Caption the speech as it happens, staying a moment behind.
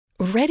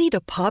Ready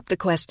to pop the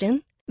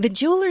question? The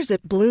jewelers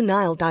at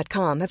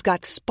BlueNile.com have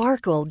got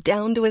sparkle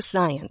down to a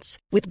science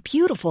with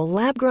beautiful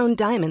lab-grown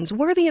diamonds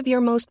worthy of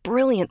your most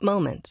brilliant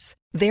moments.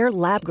 Their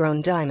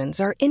lab-grown diamonds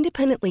are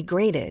independently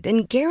graded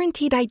and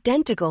guaranteed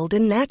identical to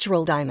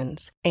natural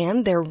diamonds,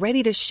 and they're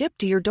ready to ship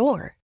to your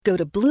door. Go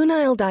to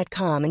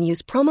BlueNile.com and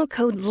use promo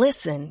code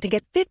LISTEN to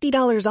get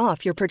 $50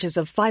 off your purchase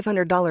of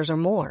 $500 or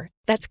more.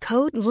 That's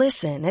code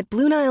LISTEN at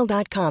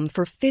BlueNile.com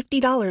for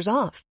 $50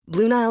 off.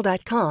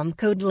 BlueNile.com,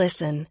 code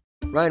LISTEN.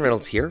 Ryan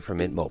Reynolds here from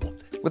Mint Mobile.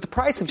 With the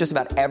price of just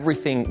about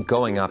everything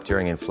going up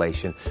during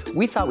inflation,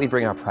 we thought we'd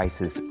bring our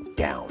prices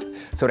down.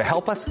 So to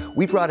help us,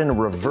 we brought in a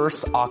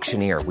reverse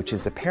auctioneer, which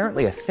is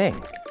apparently a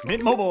thing.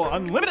 Mint Mobile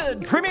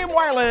Unlimited Premium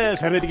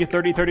Wireless. How to get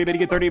 30, 30, how to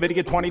get 30, how to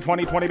get 20,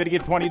 20, 20, how to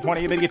get 20,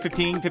 20, how to get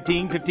 15,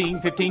 15,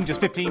 15, 15, just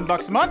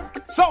 $15 a month?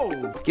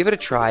 Sold! Give it a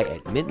try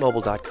at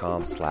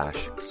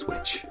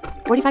mintmobile.com/switch.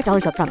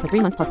 $45 up front for 3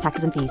 months plus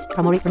taxes and fees.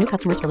 Promo rate for new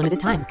customers for limited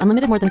time.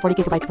 Unlimited more than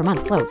 40 gigabytes per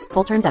month. Slows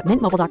full terms at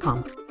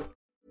mintmobile.com.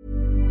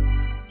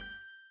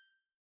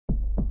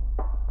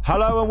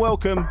 Hello and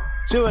welcome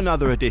to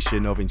another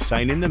edition of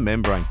Insane in the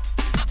Membrane.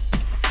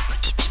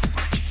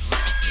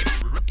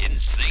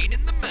 Insane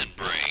in the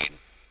Membrane.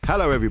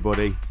 Hello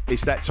everybody,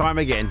 it's that time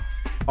again.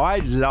 I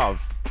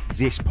love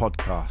this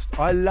podcast.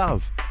 I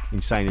love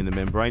Insane in the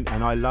Membrane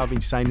and I love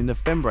Insane in the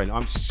Fembrane.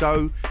 I'm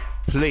so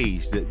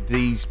pleased that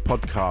these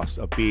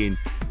podcasts are being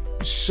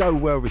so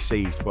well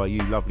received by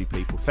you lovely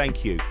people.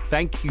 Thank you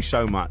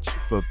so much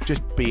for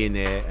just being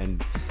there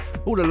and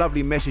all the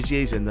lovely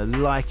messages and the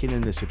liking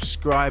and the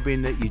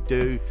subscribing that you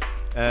do.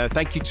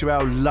 Thank you to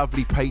our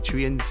lovely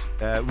Patreons.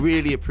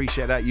 Really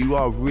appreciate that. You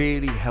are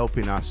really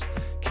helping us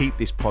keep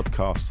this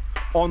podcast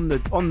on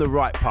the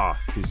right path,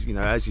 because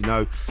as you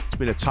know, it's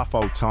been a tough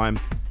old time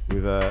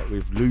with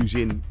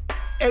losing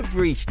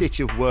every stitch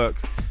of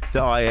work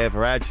that I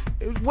ever had.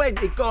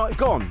 It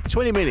gone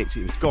 20 minutes,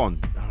 it was gone.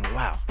 Oh,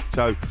 wow.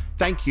 So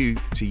thank you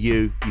to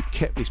you. You've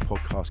kept this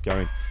podcast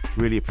going.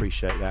 Really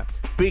appreciate that.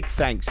 Big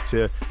thanks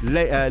to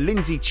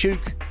Lindsay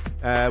Chuk.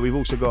 We've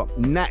also got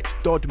Nat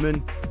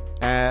Dodman.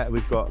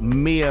 We've got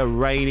Mia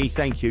Rainey.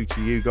 Thank you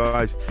to you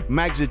guys.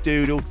 Magza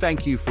Doodle.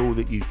 Thank you for all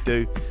that you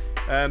do.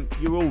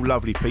 You're all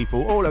lovely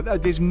people.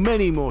 There's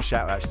many more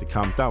shout outs to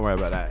come. Don't worry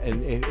about that.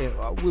 And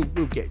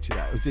we'll get to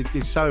that.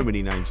 There's so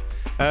many names.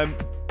 And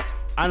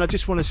I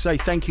just want to say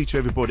thank you to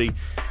everybody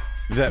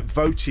that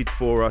voted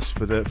for us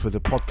for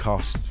the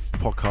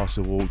podcast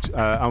awards.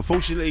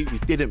 Unfortunately, we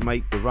didn't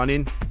make the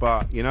run-in,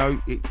 but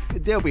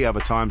there'll be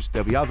other times,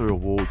 there'll be other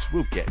awards.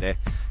 We'll get there.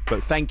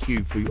 But thank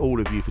you for all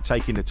of you for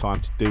taking the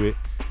time to do it.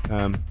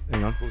 Hang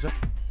on, what was that?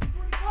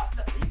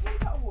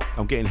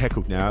 I'm getting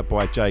heckled now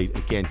by Jade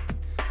again.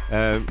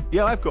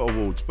 Yeah, I've got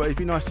awards, but it'd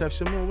be nice to have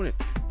some more, wouldn't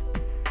it?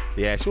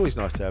 Yeah, it's always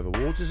nice to have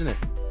awards, isn't it?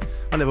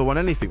 I never won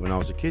anything when I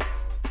was a kid.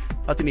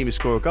 I didn't even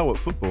score a goal at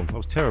football. I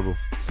was terrible.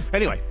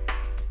 Anyway,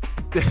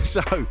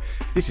 so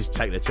this is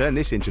taking a turn,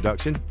 this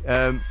introduction.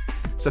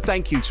 So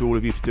thank you to all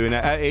of you for doing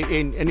that.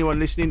 Anyone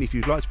listening, if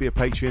you'd like to be a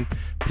Patreon,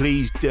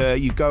 please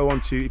you go on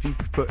to, if you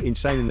put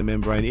Insane in the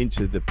Membrane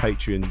into the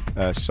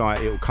Patreon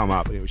site, it'll come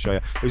up and it'll show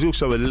you. There's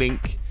also a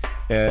link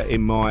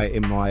in my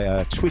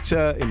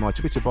Twitter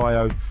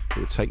bio. It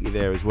will take you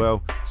there as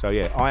well. So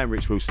yeah, I am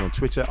Rich Wilson on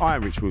Twitter. I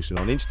am Rich Wilson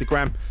on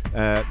Instagram.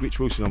 Rich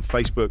Wilson on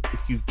Facebook.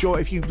 If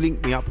you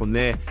link me up on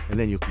there, and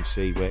then you can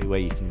see where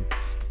you can.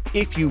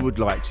 If you would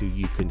like to,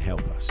 you can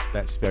help us.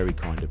 That's very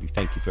kind of you.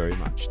 Thank you very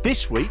much.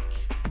 This week,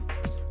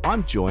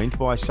 I'm joined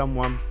by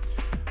someone.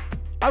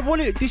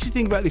 This is the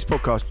thing about this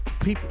podcast,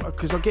 people,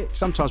 because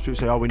sometimes people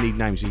say, "Oh, we need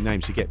names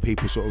to get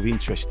people sort of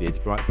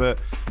interested," right? But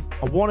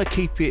I want to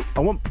keep it. I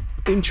want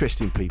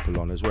interesting people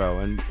on as well.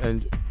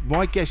 And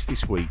my guest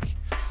this week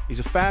is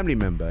a family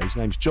member. His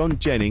name's John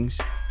Jennings,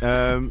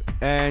 and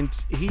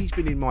he's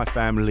been in my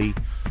family.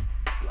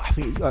 I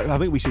think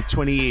we said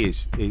 20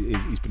 years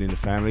he's been in the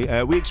family.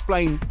 We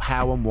explained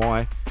how and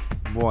why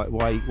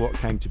what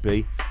came to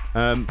be.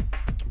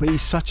 But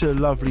he's such a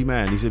lovely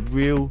man. We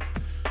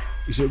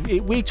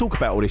talk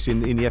about all this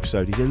in the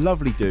episode. He's a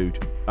lovely dude,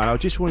 and I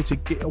just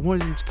wanted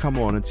him to come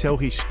on and tell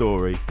his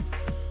story,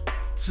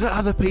 so that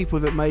other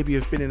people that maybe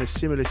have been in a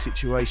similar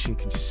situation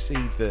can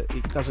see that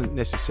it doesn't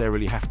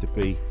necessarily have to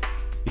be.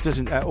 It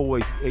doesn't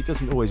always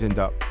end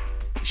up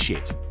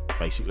shit.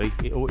 Basically,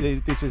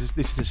 this is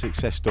a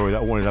success story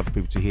that I wanted other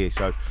people to hear.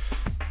 So,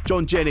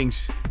 John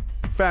Jennings,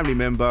 family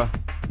member,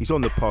 he's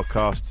on the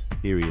podcast.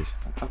 Here he is.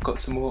 I've got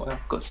some water.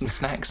 I've got some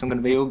snacks. I'm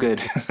going to be all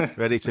good.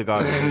 Ready to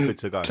go. Good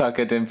to go. Tuck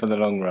it in for the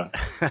long run.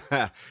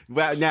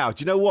 Well, now,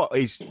 do you know what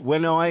is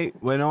when I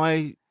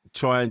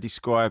try and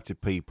describe to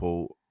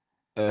people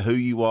who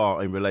you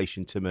are in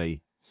relation to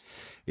me,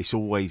 it's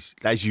always,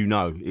 as you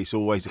know, it's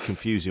always a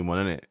confusing one,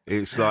 isn't it?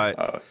 It's like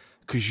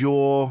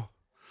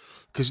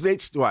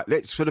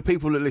let's for the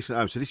people that listen at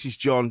home. So this is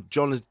John.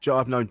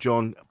 I've known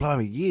John,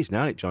 blimey, years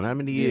now, isn't it, John? How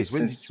many years?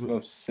 Since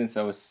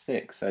I was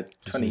 6, so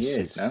 20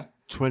 years now.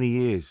 20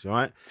 years,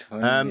 right?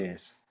 20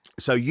 years.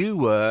 So you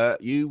were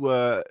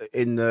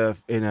in a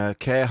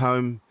care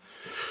home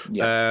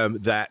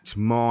that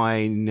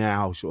my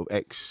now sort of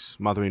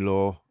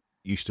ex-mother-in-law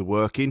used to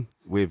work in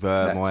with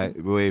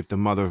with the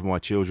mother of my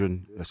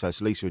children. So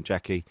it's Lisa and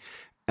Jackie.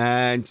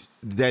 And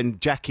then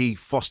Jackie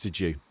fostered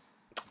you.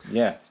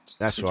 Yeah.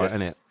 That's right,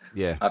 isn't it?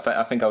 Yeah.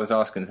 I think I was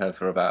asking her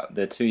for about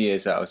the 2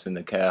 years that I was in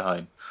the care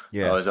home.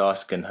 Yeah. I was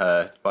asking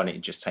her, why don't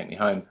you just take me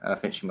home? And I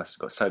think she must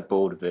have got so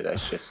bored of it that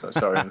she just felt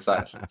sorry and was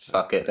like,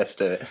 fuck it, let's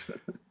do it.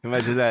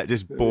 Imagine that,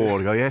 just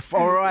bored. Go, yeah,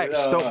 all right,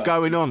 stop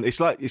going on. It's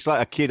like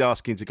a kid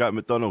asking to go to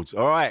McDonald's.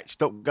 All right,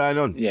 stop going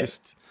on. Yeah.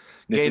 Just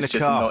this get in is the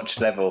just car. notch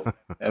level.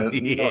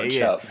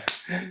 Notch up.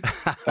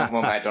 Don't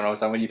want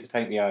McDonald's, I want you to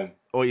take me home.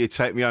 Or you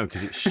take me home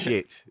because it's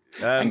shit.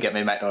 And get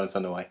me McDonald's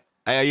on the way.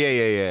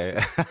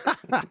 Yeah.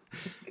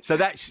 So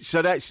let's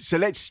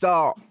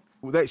start.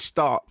 Let's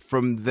start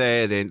from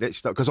there then. Let's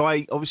start because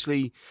I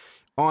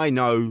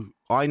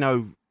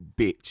know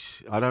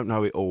bits. I don't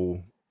know it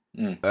all.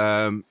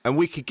 And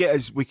we could get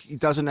it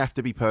doesn't have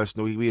to be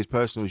personal. We as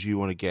personal as you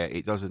want to get.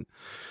 It doesn't.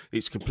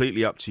 It's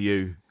completely up to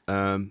you.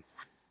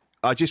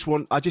 I just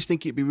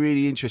think it'd be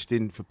really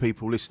interesting for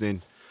people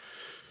listening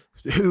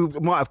who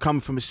might have come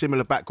from a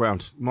similar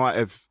background, might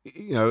have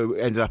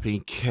ended up in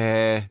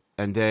care.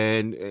 And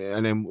then,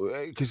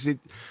 because you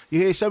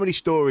hear so many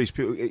stories,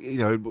 people,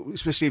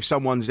 especially if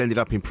someone's ended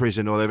up in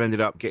prison or they've ended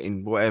up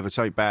getting whatever,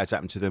 something bad's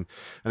happened to them,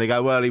 and they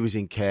go, well, he was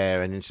in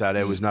care, and then so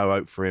there was no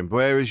hope for him.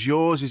 Whereas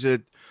yours is I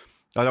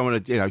don't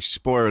want to,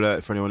 spoiler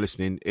alert for anyone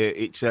listening,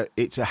 it's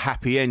a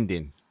happy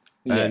ending,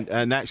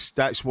 and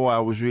that's why I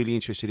was really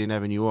interested in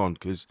having you on,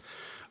 because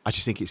I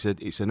just think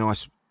it's a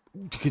nice,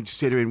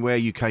 considering where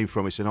you came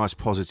from, it's a nice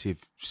positive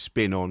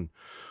spin on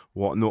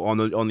what not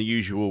on the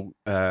usual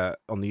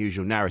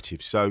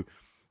narrative. So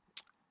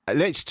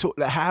let's talk.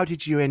 How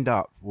did you end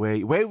up?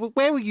 Where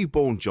were you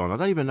born, John? I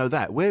don't even know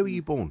that. Where were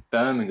you born?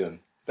 Birmingham.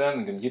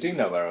 You do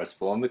know where I was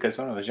born because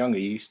when I was younger,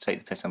 you used to take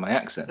the piss on my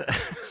accent.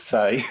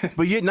 So,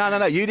 but you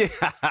no, you did.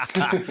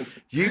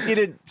 You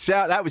didn't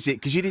sound. That was it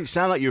because you didn't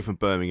sound like you were from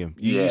Birmingham.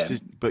 You used to,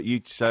 but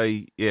you'd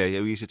say, we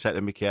used to take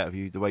the mickey out of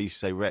you the way you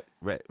say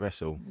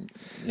wrestle.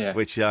 Yeah,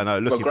 which I know.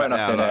 Looking growing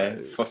back up now,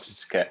 in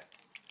foster care.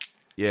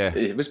 Yeah,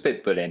 it was a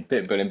bit bullying.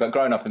 But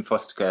growing up in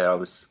foster care, I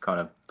was kind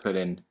of put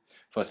in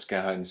foster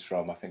care homes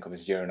from I think I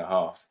was a year and a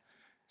half.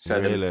 So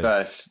really?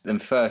 the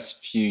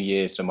first few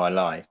years of my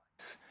life,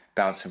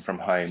 bouncing from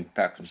home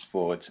backwards,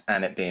 forwards,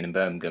 and it being in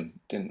Birmingham,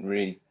 didn't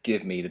really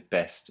give me the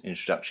best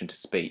introduction to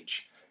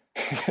speech.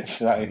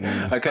 So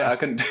I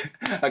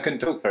couldn't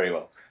talk very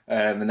well.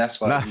 And that's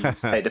why he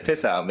used to take the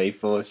piss out of me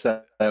for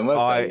certain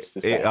words I used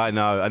to say. I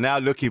know. And now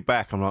looking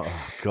back, I'm like,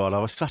 oh God, I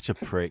was such a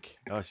prick.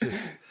 I was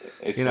just,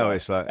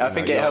 it's like. I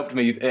think it helped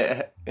me.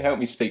 It helped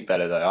me speak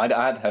better though. I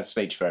had to have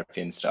speech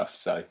therapy and stuff,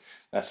 so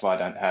that's why I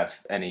don't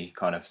have any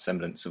kind of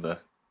semblance of a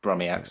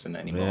Brummie accent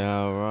anymore.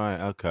 Yeah, right,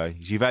 okay.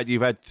 You've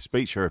had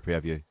speech therapy,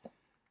 have you?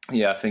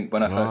 Yeah, I think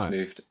when I first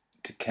moved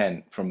to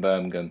Kent from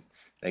Birmingham,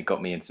 they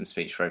got me in some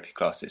speech therapy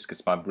classes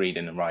because my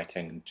reading and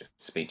writing and just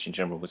speech in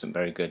general wasn't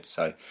very good.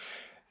 So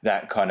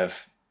that kind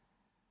of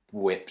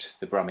whipped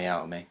the Brummie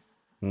out of me.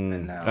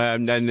 And now...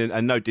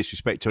 and no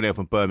disrespect to anyone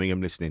from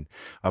Birmingham listening.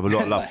 I have a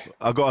lot of love.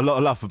 I've got a lot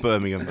of love for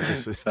Birmingham.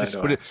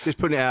 Just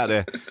putting it out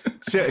there,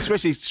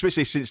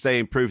 especially since they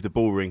improved the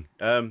ball ring.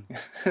 So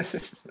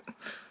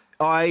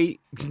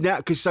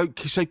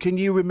can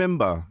you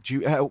remember?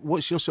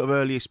 What's your sort of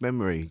earliest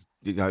memory?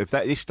 If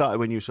this started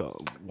when you were sort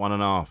of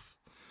 1.5.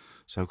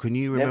 So can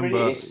you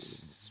remember?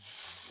 It's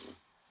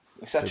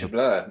such a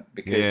blur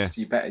because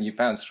you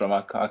bounced from.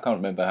 I can't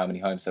remember how many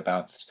homes I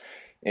bounced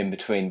in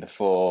between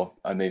before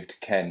I moved to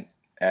Kent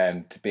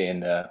to be in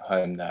the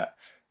home that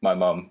my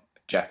mum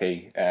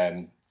Jackie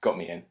got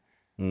me in.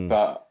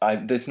 But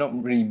there's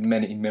not really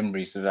many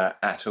memories of that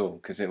at all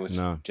because it was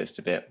just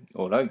a bit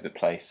all over the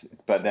place.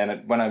 But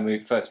then when I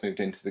first moved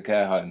into the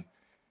care home,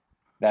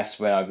 that's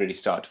when I really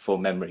started to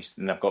form memories.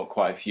 And I've got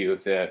quite a few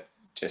of the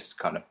just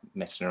kind of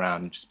messing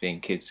around and just being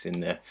kids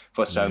in the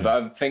foster home.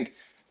 But I think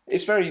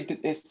it's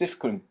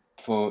difficult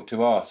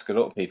to ask a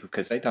lot of people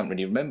because they don't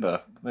really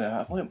remember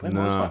when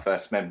was my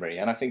first memory.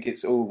 And I think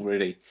it's all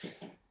really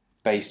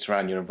based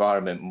around your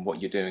environment and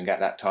what you're doing at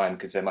that time,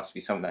 because there must be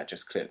something that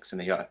just clicks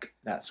and you're like,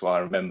 that's what I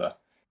remember.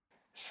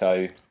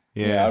 So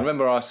I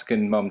remember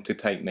asking Mum to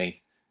take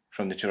me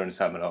from the children's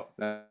home a lot.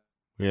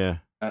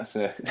 That's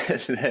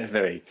they're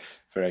very,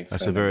 very.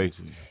 That's a very,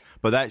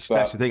 but that's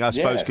the thing, I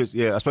suppose,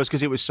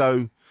 because it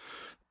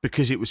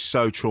was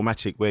so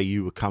traumatic where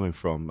you were coming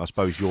from. I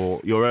suppose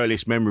your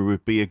earliest memory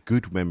would be a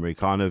good memory,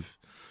 kind of,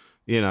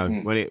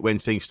 when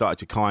things started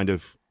to kind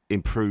of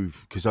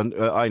improve, because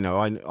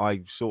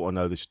I sort of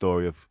know the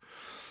story of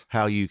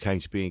how you came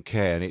to be in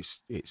care, and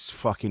it's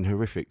fucking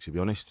horrific, to be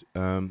honest.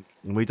 And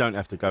we don't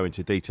have to go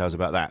into details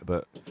about that,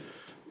 but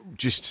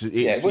just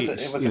it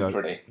wasn't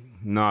pretty.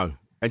 No.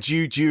 And do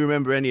you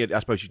remember any of? I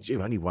suppose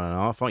you're only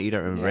 1.5, aren't you? You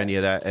don't remember any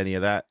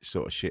of that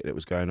sort of shit that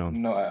was going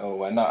on. Not at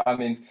all. No, I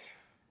mean,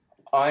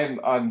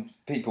 I'm.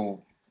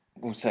 People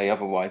will say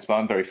otherwise, but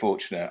I'm very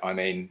fortunate. I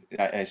mean,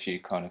 as you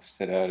kind of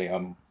said earlier,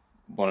 I'm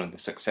one of the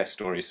success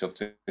stories of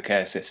the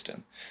care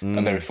system.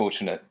 I'm very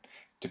fortunate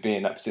to be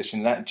in that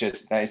position. That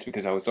is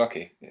because I was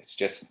lucky. It's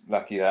just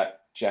lucky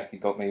that Jackie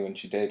got me when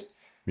she did.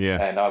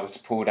 Yeah. And I was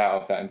pulled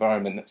out of that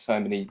environment that so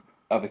many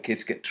other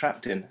kids get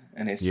trapped in.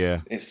 And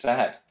it's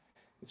sad.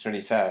 It's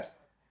really sad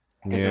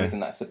because there isn't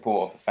that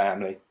support of a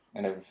family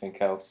and everything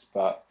else.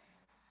 But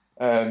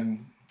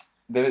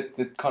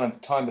the kind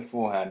of time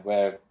beforehand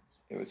where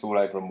it was all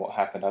over and what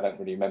happened, I don't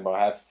really remember. I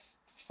have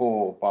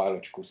 4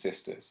 biological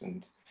sisters,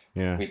 and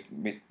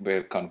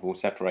we're kind of all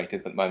separated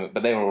at the moment,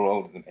 but they were all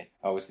older than me.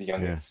 I was the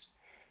youngest.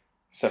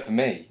 So for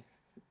me,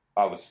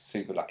 I was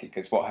super lucky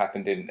because what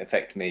happened didn't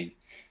affect me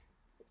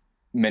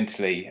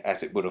mentally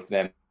as it would have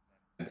them,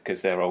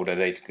 because they're older.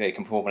 They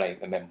can formulate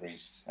the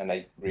memories and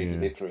they really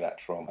live through that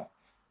trauma.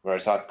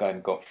 Whereas I've kind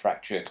of got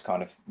fractured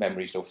kind of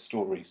memories or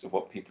stories of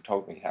what people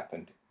told me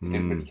happened. It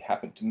didn't really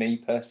happen to me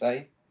per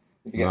se,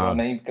 if you get what I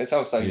mean, because I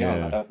was so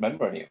young, I don't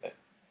remember any of it.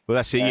 Well,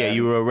 that's it.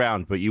 You were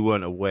around, but you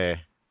weren't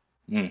aware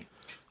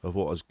of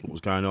what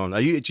was going on.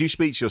 Do you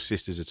speak to your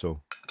sisters at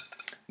all?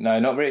 No,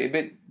 not really.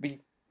 But we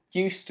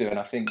used to, and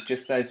I think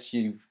just as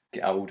you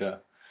get older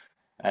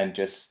and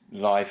just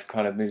life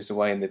kind of moves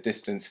away in the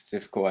distance, it's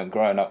difficult. And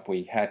growing up,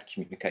 we had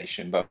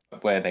communication, but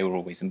where they were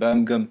always in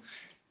Birmingham,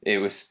 it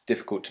was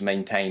difficult to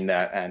maintain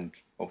that, and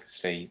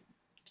obviously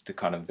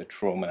the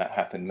trauma that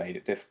happened made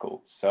it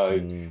difficult. So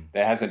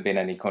there hasn't been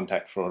any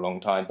contact for a long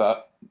time,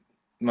 but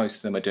most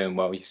of them are doing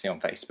well. You see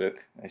on Facebook,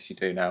 as you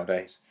do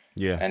nowadays.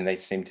 Yeah. And they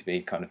seem to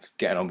be kind of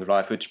getting on with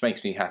life, which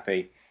makes me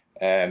happy,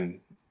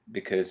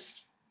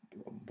 because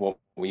what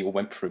we all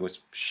went through was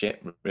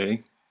shit,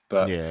 really.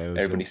 But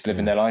everybody's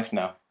living their life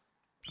now.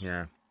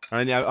 Yeah.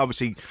 And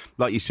obviously,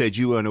 like you said,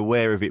 you weren't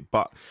aware of it,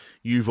 but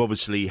you've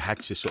obviously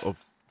had to sort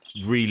of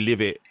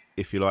relive it,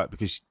 if you like,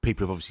 because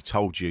people have obviously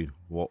told you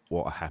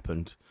what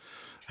happened.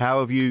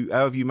 How have you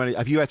managed?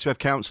 Have you had to have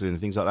counselling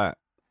and things like that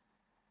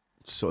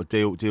to sort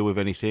of deal with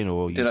anything,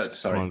 or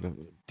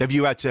have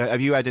you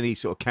had any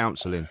sort of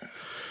counselling?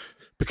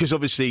 Because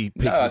obviously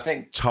people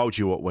told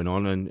you what went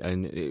on,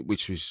 and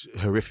which was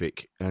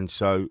horrific, and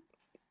so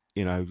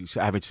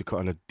having to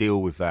kind of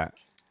deal with that.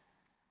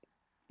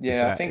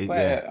 Yeah, I think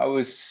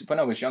when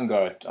I was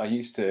younger, I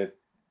used to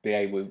be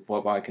able.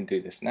 Well, I can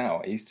do this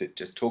now. I used to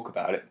just talk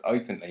about it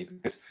openly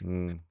because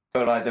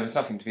but there was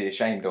nothing to be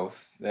ashamed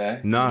of there.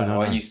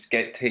 No. I used to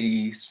get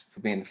teased for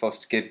being a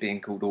foster kid,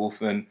 being called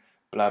orphan,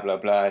 blah blah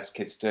blah, as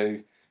kids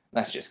do.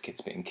 That's just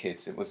kids being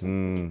kids. It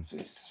wasn't,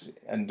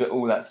 and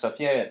all that stuff.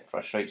 Yeah, it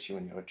frustrates you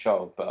when you're a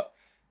child, but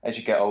as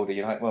you get older,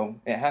 you're like, well,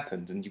 it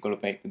happened, and you've got to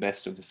make the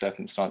best of the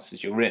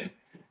circumstances you're in.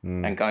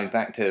 And going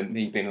back to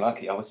me being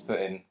lucky, I was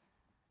put in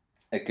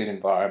a good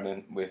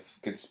environment with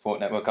good support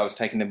network. I was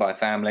taken in by a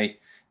family,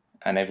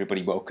 and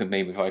everybody welcomed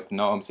me with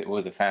open arms. It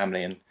was a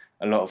family, and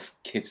a lot of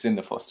kids in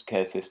the foster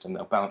care system,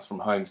 they'll bounce from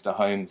homes to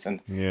homes, and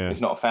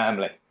it's not a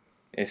family.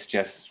 It's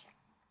just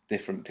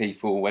different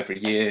people every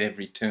year,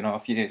 every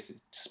 2.5 years. It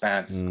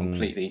spans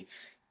completely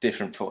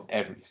different for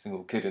every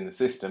single kid in the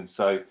system.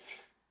 So,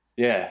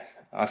 yeah,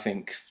 I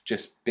think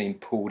just being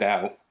pulled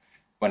out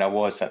when I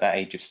was at that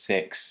age of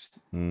 6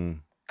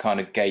 kind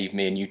of gave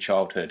me a new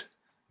childhood.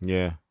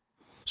 Yeah.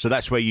 So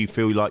that's where you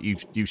feel like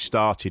you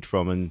started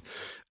from,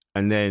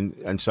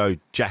 and so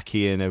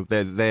Jackie and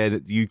they're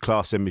you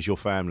class them as your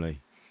family.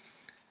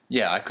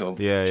 Yeah, I call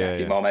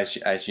Jackie Mom,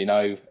 as you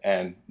know,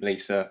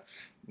 Lisa,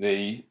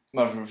 the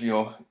mother of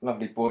your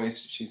lovely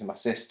boys. She's my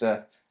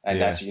sister,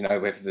 and as you know,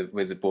 with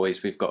the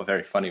boys, we've got a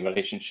very funny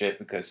relationship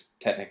because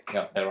technically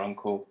I'm their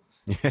uncle,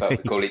 but we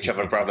call each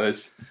other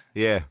brothers.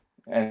 Yeah,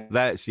 and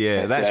that's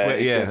a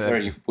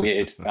very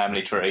weird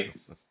family tree.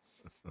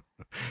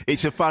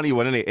 It's a funny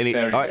one, isn't it?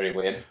 Very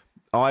weird.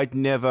 I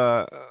hadn't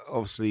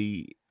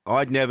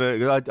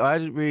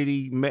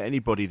really met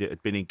anybody that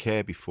had been in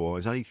care before. It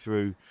was only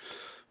through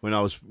when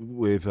I was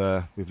with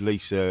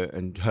Lisa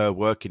and her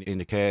working in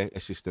the care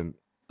assistant,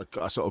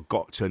 I sort of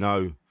got to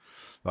know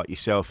like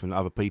yourself and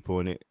other people,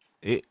 and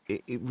I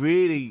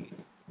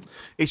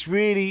was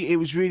really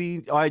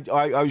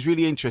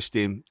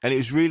interesting, and it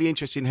was really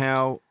interesting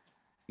how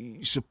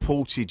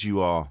supported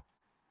you are.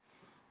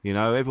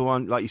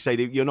 Everyone, like you say,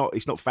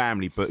 it's not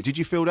family, but did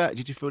you feel that?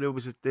 Did you feel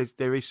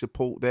there is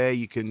support there?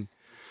 You can,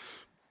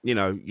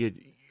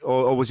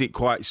 or was it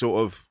quite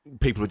sort of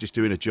people are just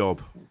doing a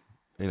job,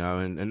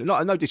 and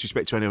not no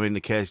disrespect to anyone in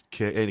the care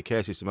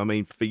system. I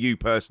mean, for you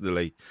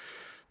personally,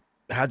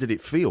 how did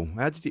it feel?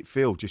 How did it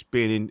feel just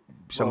being in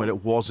somewhere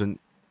that wasn't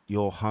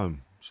your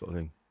home, sort of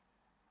thing?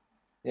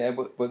 Yeah,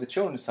 well, the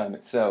children's home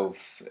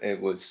itself,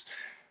 it was.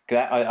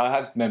 I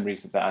have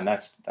memories of that, and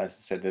that's, as I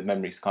said, the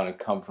memories kind of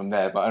come from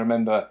there. But I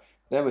remember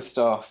there were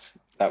staff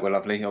that were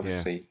lovely.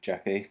 Obviously,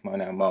 Jackie, my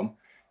now mum.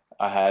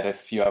 I had a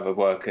few other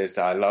workers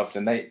that I loved,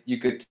 and you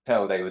could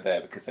tell they were there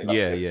because they loved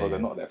it. Well, they're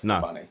not there for the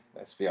money.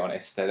 Let's be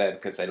honest. They're there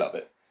because they love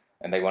it,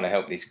 and they want to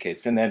help these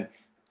kids. And then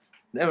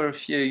there were a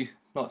few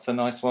not so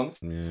nice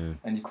ones, and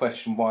you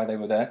question why they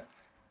were there.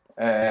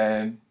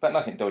 But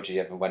nothing dodgy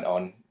ever went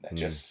on. They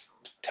just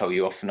tell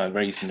you off for no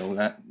reason, all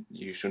that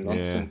usual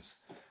nonsense.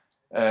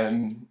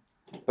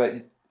 But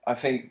I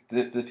think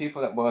the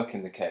people that work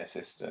in the care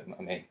system,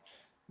 I mean,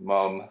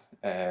 Mom,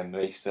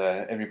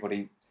 Lisa,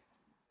 everybody,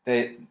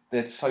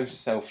 they're so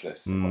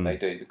selfless in what they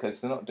do,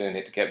 because they're not doing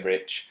it to get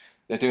rich.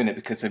 They're doing it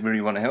because they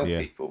really want to help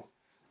people.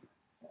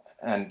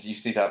 And you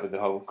see that with the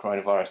whole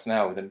coronavirus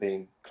now, with them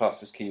being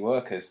classed as key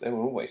workers. They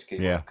were always key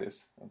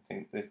workers. I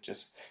think that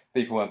just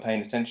people weren't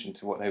paying attention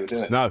to what they were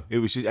doing. No, it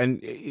was just,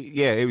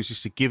 it was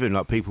just a given.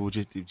 Like people were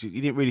just, you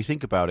didn't really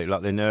think about it.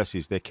 Like their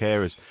nurses, their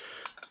carers.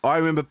 I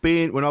remember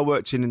when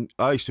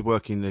I used to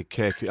work in the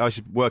care. I used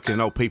to work in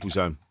an old people's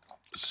home.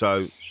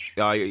 So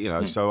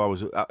so I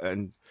was,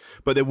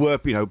 but there were,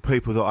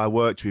 people that I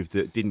worked with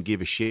that didn't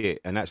give a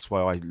shit, and that's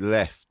why I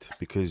left,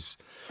 because,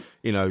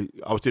 I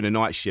was doing a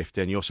night shift,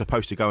 and you're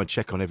supposed to go and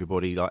check on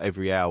everybody like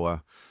every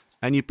hour,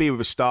 and you'd be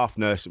with a staff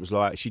nurse that was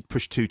like, she'd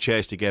push 2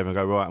 chairs together and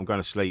go, right, I'm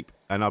going to sleep,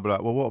 and I'd be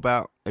like, well, what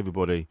about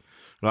everybody?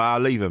 Like, I'll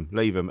leave them,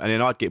 and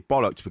then I'd get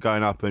bollocked for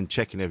going up and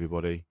checking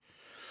everybody.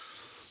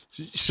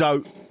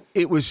 So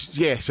it was,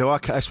 so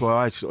that's why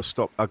I sort of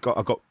stopped. I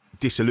got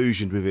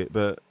disillusioned with it,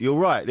 but you're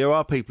right. There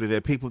are people there.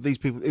 These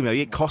people.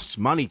 It costs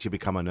money to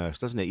become a nurse,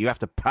 doesn't it? You have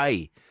to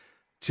pay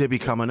to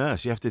become a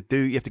nurse. You have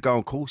to go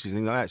on courses and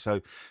things like that.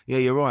 So yeah,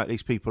 you're right.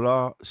 These people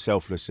are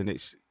selfless,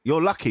 and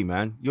you're lucky,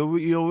 man. You're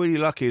really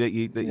lucky that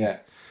you.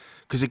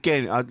 Because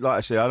again, like I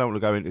said, I don't want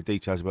to go into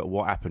details about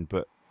what happened,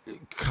 but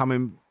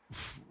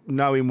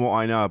knowing what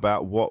I know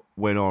about what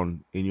went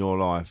on in your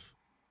life,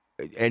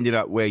 it ended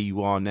up where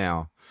you are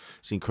now.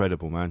 It's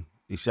incredible, man.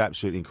 It's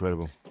absolutely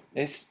incredible.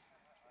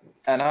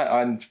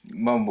 And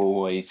Mum will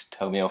always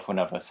tell me off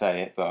whenever I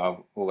say it, but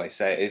I'll always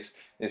say it.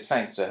 It's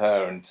thanks to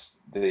her and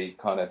the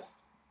kind of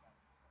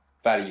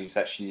values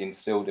that she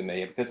instilled in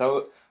me, because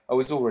I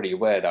was already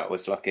aware that I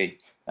was lucky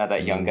at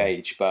that young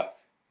age, but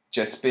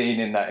just being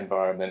in that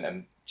environment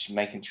and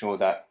making sure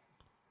that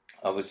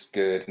I was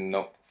good and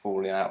not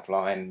falling out of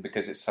line,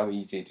 because it's so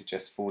easy to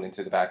just fall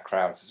into the bad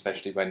crowds,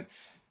 especially when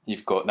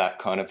you've got that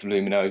kind of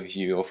looming over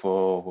you of,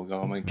 we're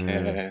going to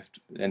care,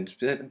 and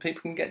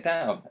people can get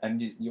down,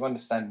 and you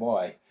understand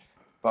why.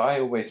 But I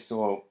always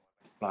saw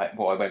like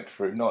what I went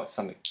through, not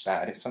something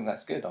bad, it's something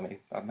that's good. I mean,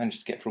 I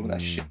managed to get through all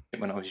that shit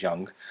when I was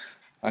young.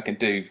 I can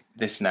do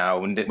this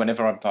now, and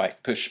whenever I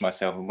like push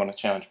myself and want to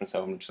challenge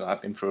myself,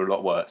 I've been through a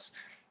lot worse.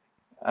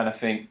 And I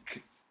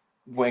think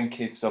when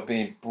kids are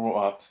being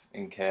brought up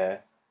in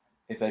care,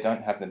 if they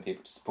don't have them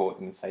people to support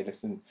them and say,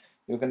 listen,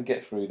 you're going to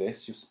get through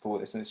this, you'll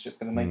support this, and it's just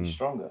going to make you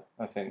stronger.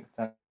 I think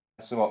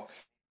that's what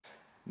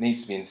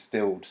needs to be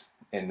instilled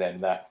in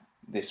them, that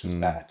this was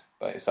bad,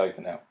 but it's over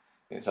now.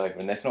 It's over.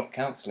 And there's not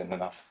counselling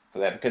enough for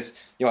that, because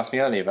you asked me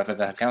earlier if I've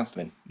ever had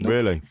counselling.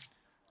 Really?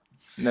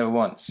 Never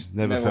once.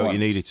 Never felt once. You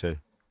needed to?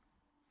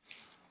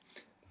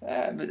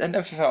 I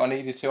never felt I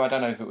needed to. I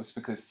don't know if it was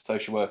because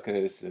social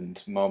workers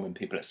and mum and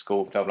people at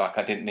school felt like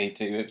I didn't need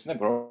to. It was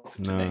never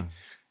offered to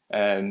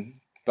me.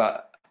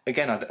 But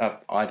again,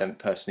 I don't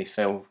personally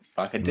feel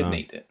like I did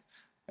need it.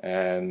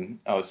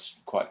 I was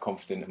quite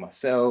confident in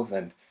myself,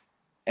 and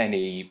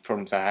any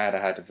problems I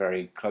had a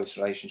very close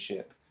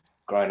relationship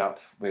growing up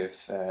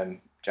with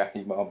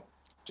Jackie, mum,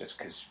 just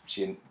because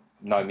she didn't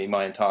know me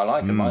my entire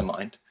life in my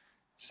mind.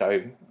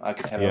 So I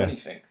could tell her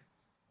anything.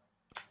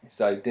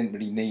 So I didn't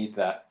really need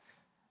that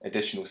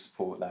additional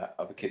support that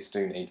other kids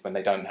do need when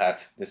they don't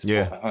have the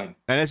support at home.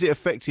 And has it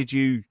affected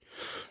you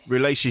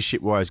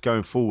relationship-wise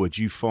going forward?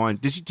 You find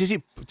does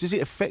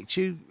it affect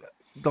you?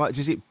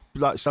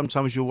 Like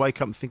sometimes you'll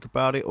wake up and think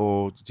about it,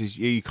 or does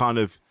you kind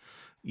of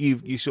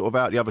you sort of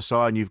out the other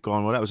side and you've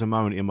gone, well, that was a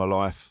moment in my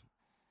life.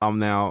 I'm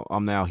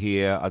now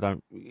here. I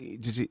don't.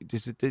 Does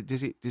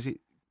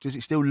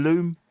it still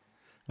loom,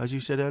 as you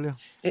said earlier?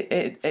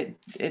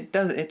 It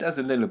does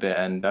a little bit,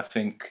 and I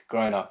think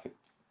growing up,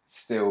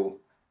 still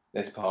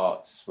there's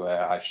parts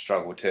where I've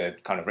struggled to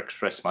kind of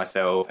express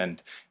myself,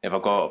 and if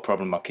I've got a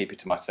problem, I'll keep it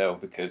to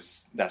myself,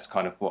 because that's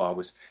kind of what I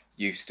was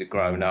used to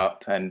growing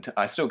up, and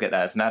I still get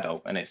that as an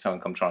adult, and it's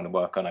something I'm trying to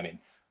work on. I mean,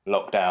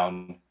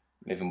 lockdown,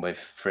 living with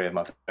 3 of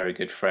my very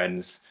good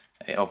friends,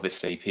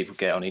 obviously people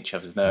get on each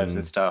other's nerves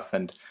and stuff,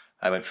 and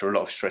I went through a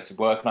lot of stress at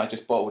work, and I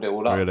just bottled it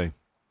all up. Really?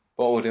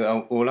 Bottled it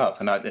all up,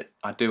 and I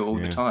do it all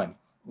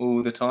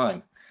the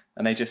time.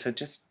 And they just said,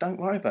 just don't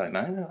worry about it,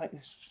 man. They're like,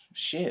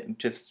 shit,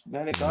 just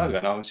let it go.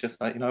 And I was just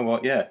like, you know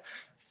what, yeah.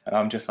 And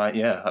I'm just like,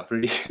 yeah, I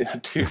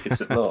do this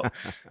a lot.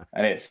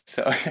 And it's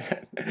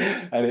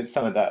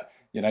something that,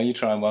 you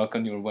try and work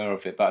on, you're aware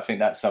of it. But I think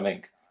that's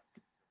something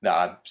that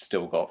I've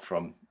still got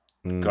from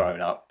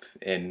growing up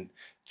in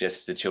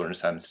just the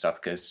children's home and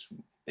stuff, because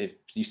if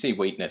you see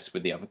weakness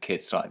with the other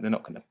kids, like, they're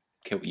not going to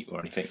kill you or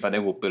anything, but they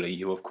will bully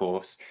you, of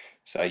course.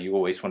 So you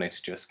always wanted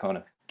to just kind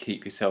of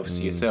keep yourselves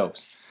to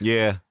yourselves.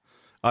 Yeah.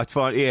 I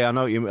find, I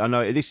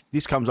know.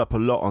 This comes up a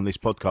lot on this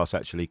podcast.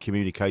 Actually,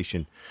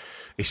 communication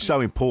is so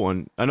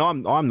important, and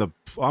I'm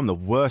the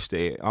worst at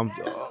it.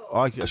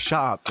 I shut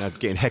up. I'm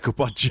getting heckled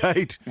by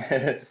Jade.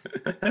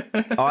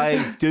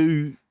 I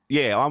do.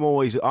 Yeah, I'm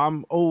always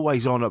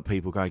on at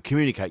people going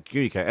communicate,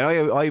 and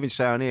I even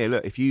say on here,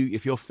 look, if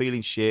you're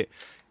feeling shit,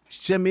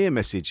 send me a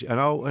message, and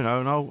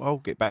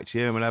I'll get back to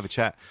you and we'll have a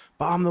chat.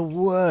 But I'm the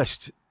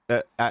worst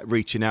at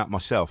reaching out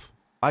myself.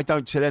 I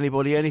don't tell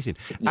anybody anything.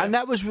 Yeah. And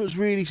that was what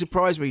really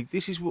surprised me.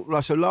 This is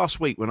what, so last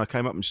week when I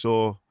came up and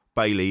saw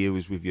Bailey, who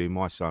was with you,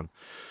 my son,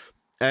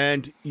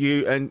 and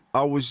you, and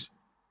I was,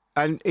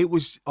 and it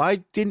was, I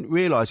didn't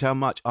realise how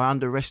much I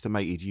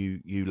underestimated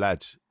you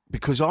lads,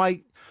 because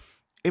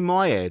in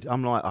my head,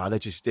 I'm like,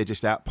 they're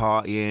just out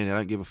partying, they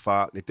don't give a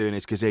fuck, they're doing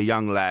this because they're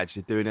young lads,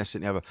 they're doing this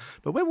and the other.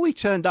 But when we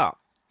turned up,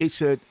 it's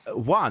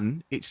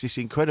this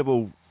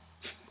incredible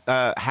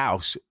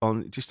house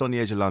just on the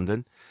edge of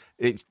London.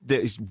 It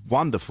is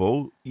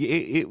wonderful.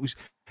 It was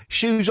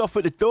shoes off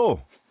at the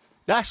door.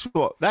 That's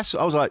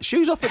I was like,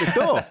 shoes off at the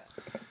door.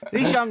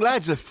 These young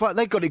lads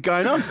they got it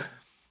going on.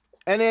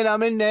 And then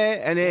I'm in there,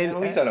 and then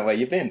we don't know where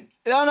you've been.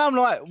 And I'm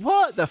like,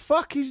 what the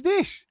fuck is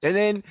this? And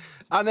then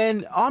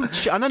I'm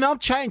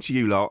chatting to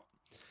you lot,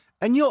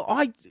 and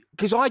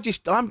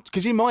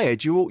because in my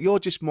head you're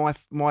just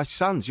my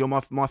sons, you're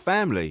my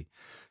family.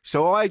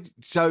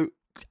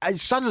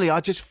 And suddenly I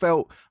just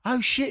felt,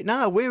 oh shit,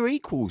 no, we're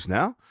equals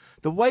now.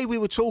 The way we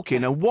were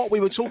talking and what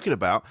we were talking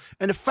about,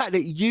 and the fact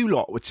that you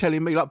lot were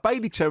telling me, like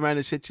Bailey turned around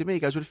and said to me, he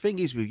goes, well, the thing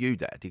is with you,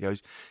 Dad, he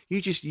goes,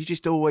 you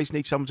just always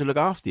need someone to look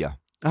after you.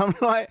 I'm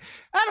like,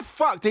 how the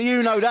fuck do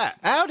you know that?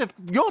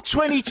 You're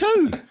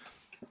 22.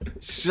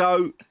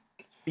 So,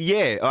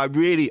 yeah, I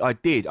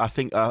did. I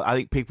think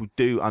people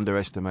do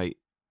underestimate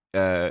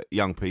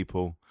young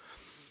people,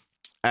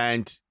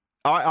 and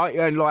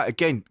and like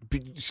again,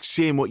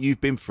 seeing what you've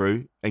been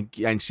through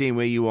and seeing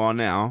where you are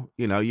now,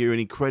 you know, you're an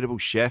incredible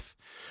chef.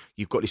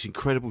 You've got this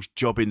incredible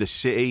job in the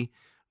city.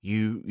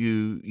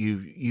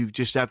 You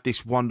just have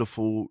this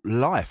wonderful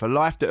life, a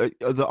life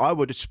that I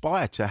would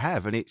aspire to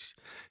have, and it's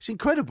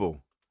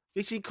incredible.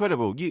 It's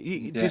incredible.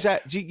 You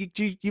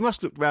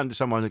must look round to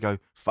someone and go,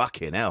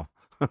 fucking hell.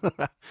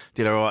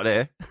 Did I right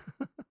there?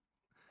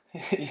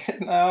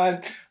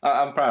 No,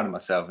 I'm proud of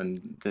myself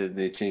and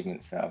the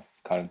achievements that I've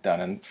kind of done,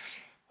 and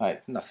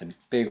like nothing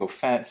big or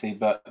fancy,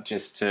 but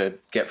just to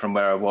get from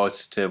where I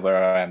was to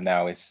where I am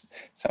now is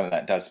something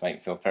that does make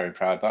me feel very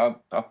proud.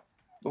 But I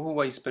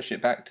always push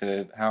it back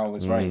to how I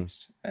was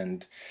raised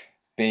and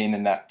being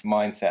in that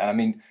mindset. And I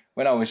mean,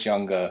 when I was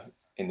younger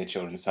in the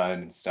children's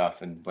home and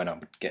stuff, and when I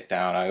would get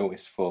down, I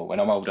always thought, when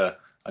I'm older,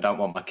 I don't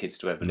want my kids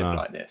to ever live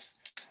like this.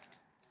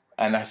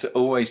 And that's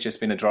always just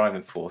been a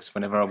driving force.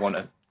 Whenever I want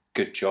a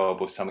good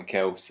job or something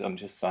else, I'm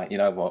just like, you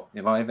know what,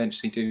 if I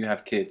eventually do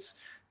have kids,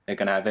 they're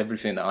going to have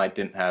everything that I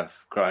didn't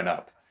have growing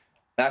up.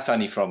 That's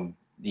only from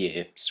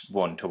years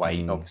 1 to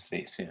 8.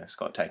 Obviously, it's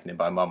got taken in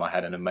by mum. I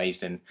had an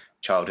amazing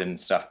childhood and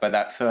stuff. But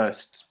that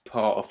first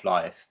part of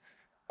life,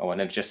 I want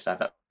to just have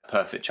that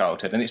perfect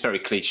childhood. And it's very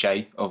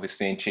cliche,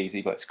 obviously, and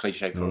cheesy, but it's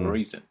cliche for a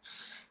reason.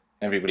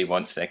 Everybody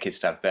wants their kids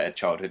to have better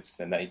childhoods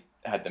than they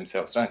had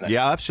themselves, don't they?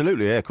 Yeah,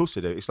 absolutely. Yeah, of course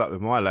they do. It's like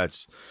with my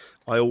lads.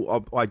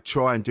 I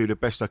try and do the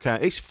best I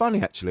can. It's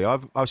funny, actually.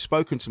 I've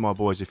spoken to my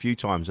boys a few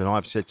times, and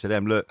I've said to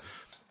them, look,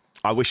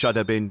 I wish I'd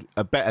have been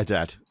a better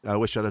dad. I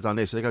wish I'd have done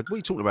this. And they go, what are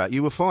you talking about?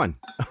 You were fine.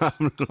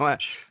 I'm like,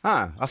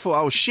 I thought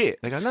I was shit.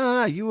 They go,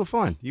 no, you were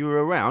fine. You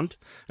were around.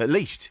 At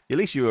least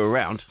you were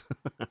around.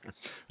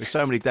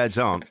 So many dads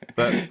aren't.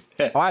 But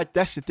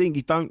that's the thing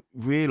you don't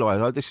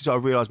realise. This is what I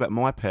realised about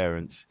my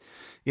parents.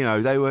 You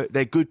know,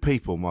 they're good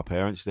people, my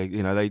parents. We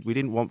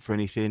didn't want for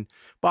anything.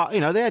 But,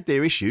 you know, they had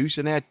their issues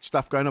and they had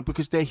stuff going on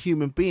because they're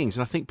human beings.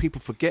 And I think people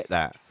forget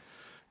that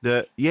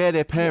they're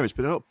parents,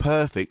 but they're not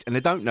perfect and they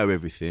don't know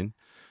everything.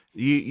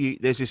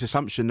 There's this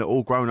assumption that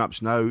all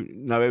grown-ups know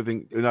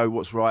everything, know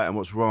what's right and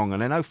what's wrong, and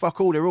they know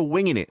fuck all. They're all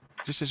winging it,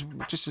 just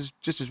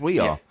as we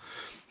are,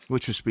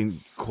 which has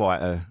been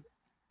quite a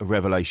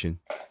revelation.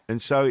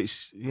 And so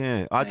it's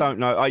I don't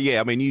know.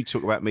 I mean, you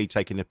talk about me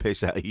taking the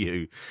piss out of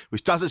you,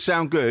 which doesn't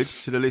sound good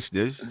to the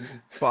listeners,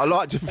 but I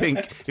like to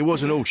think it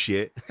wasn't all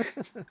shit.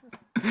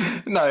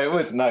 No, it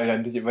wasn't.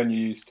 No, when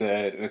you used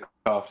to look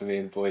after me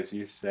and the boys,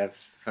 you used to have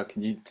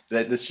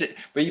the shit.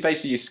 Well, you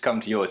basically used to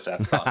come to yours to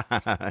have fun.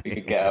 We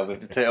could get out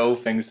with all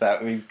things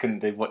that we couldn't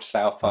do. Watch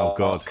South Park. Oh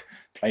God.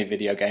 Play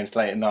video games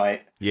late at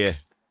night. Yeah,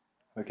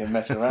 we can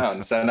mess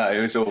around. So no,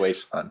 it was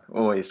always fun.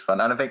 Always fun.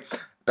 And I think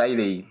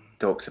Bailey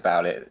talks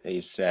about it.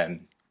 His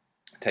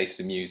taste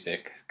of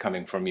music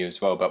coming from you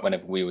as well. But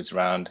whenever we was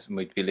around,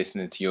 we'd be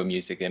listening to your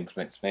music.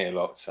 Influenced me a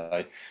lot.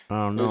 So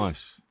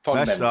nice.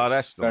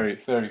 That's very,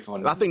 very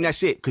fun. I think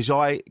that's it because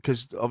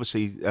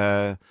obviously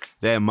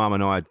their mum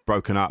and I had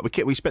broken up.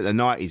 We spent the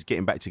 90s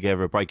getting back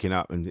together, breaking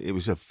up, and it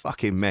was a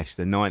fucking mess.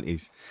 The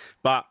 90s,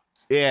 but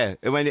yeah,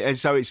 and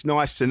so it's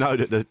nice to know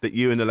that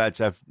you and the lads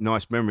have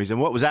nice memories.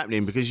 And what was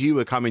happening because you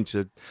were coming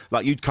to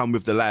you'd come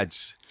with the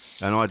lads.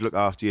 And I'd look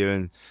after you,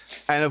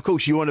 and of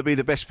course you want to be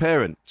the best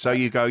parent. So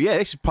you go,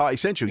 this is party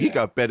central. You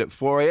go to bed at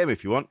 4 a.m.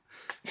 if you want.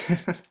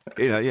 And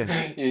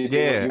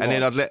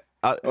then I'd let.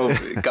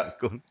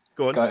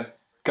 Go on.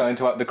 Going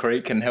to up the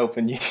creek and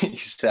helping you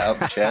set up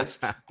the chairs.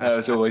 That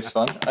was always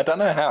fun. I don't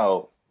know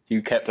how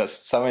You kept us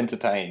so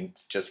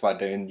entertained just by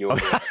doing your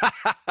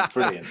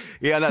brilliant.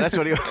 Yeah, no, that's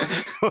what it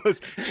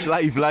was.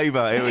 Slave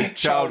labour. It was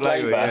child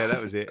labour. Yeah,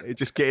 that was it. It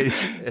just getting.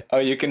 Oh,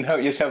 you can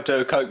help yourself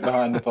to a Coke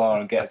behind the bar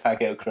and get a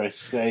packet of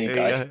crisps. There you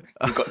go. Yeah.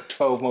 You've got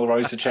 12 more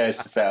rows of chairs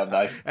to set up,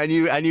 though. And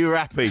you were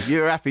happy.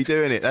 You were happy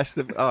doing it. That's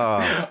the.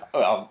 Oh.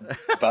 I'm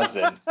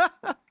buzzing.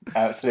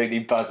 Absolutely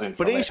buzzing.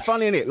 But it is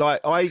funny, isn't it?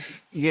 Like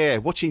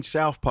watching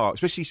South Park,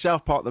 especially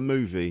South Park the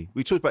movie.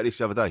 We talked about this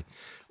the other day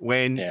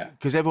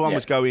because everyone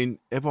was going.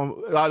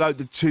 Like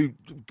the two,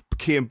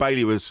 Key and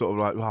Bailey was sort of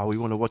like, "Oh, we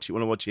want to watch it."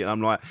 And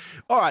I'm like,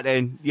 "All right,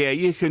 then, yeah,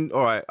 you can.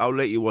 All right, I'll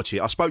let you watch it."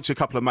 I spoke to a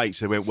couple of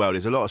mates and went, "Well,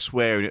 there's a lot of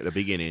swearing at the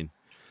beginning."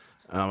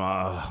 And I'm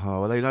like,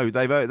 "Oh,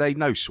 well, they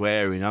know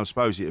swearing. I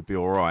suppose it'd be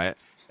all right."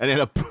 And then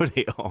I put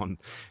it on,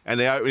 and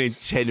the opening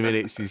 10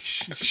 minutes is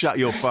 "Shut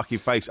your fucking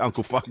face,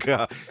 Uncle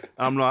Fucker."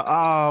 I'm like,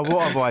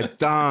 what have I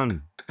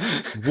done?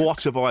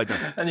 What have I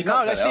done? And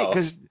no, that's it,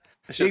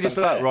 because you're just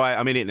like, right,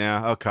 I'm in it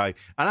now, okay.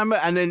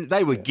 And then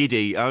they were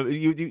giddy.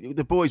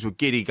 The boys were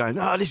giddy, going,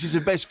 "Oh, this is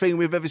the best thing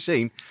we've ever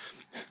seen."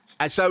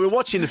 And so we're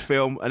watching the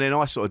film, and then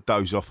I sort of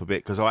doze off a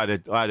bit because I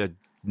had a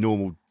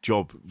normal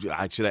job,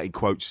 actually in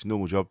quotes,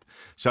 normal job.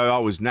 So I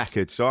was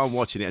knackered. So I'm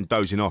watching it and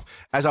dozing off.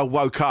 As I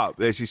woke up,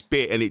 there's this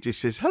bit and it just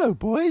says, "Hello,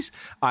 boys,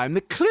 I'm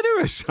the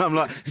clitoris." I'm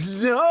like,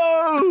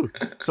 no!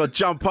 So I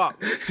jump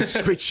up to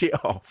switch it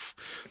off.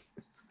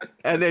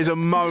 And there's a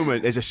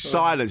moment, there's a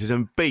silence, there's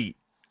a beat.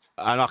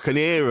 And I can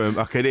hear them.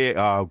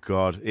 Oh,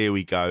 God, here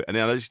we go. And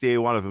then I just hear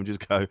one of them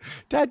just go,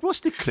 "Dad, what's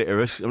the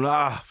clitoris?" I'm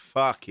like,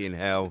 fucking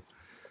hell.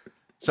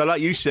 So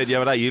like you said the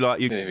other day,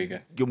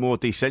 you're more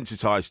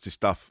desensitised to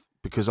stuff.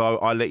 Because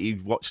I let you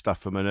watch stuff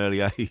from an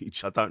early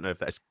age. I don't know if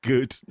that's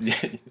good.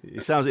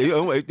 It sounds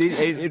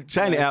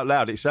saying it out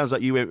loud. It sounds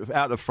like you went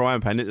out the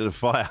frying pan into the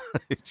fire.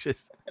 It's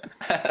just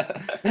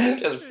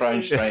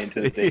thrown straight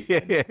into the deep.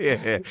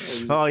 Yeah.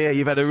 Oh yeah,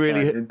 you've had a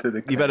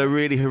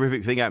really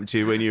horrific thing happen to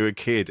you when you were a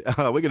kid.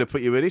 Oh, we're going to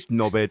put you in this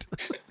knobhead.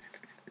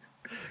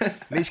 And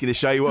he's going to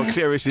show you what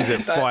clitoris is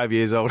at 5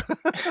 years old.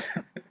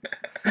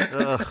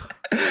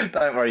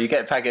 Don't worry, you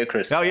get a packet of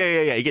crisps. Oh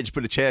yeah. You get to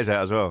put the chairs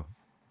out as well.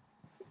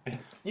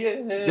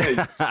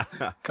 Yeah,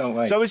 can't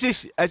wait. So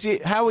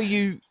how are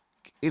you?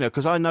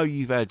 Because I know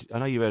you've had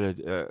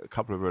a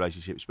couple of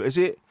relationships, but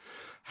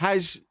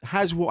has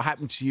what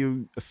happened to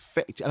you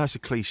affected? I know it's a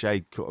cliche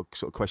sort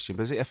of question,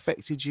 but has it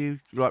affected you,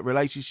 like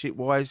relationship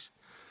wise,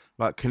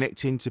 like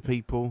connecting to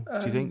people?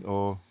 Do you think,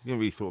 or you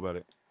haven't really thought about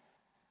it?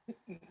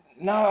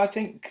 No, I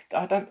think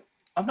I don't.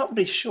 I'm not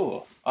really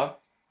sure. I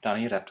don't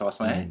know. You'd have to ask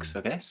my ex,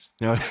 I guess.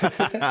 No.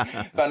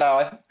 But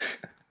no,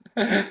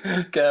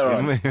 get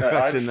on.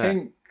 I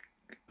think.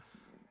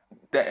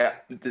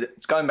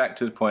 It's going back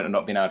to the point of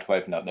not being able to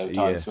open up. There were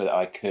times where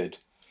I could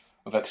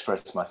have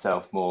expressed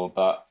myself more,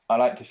 but I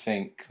like to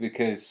think,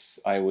 because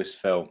I always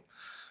felt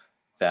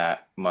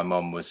that my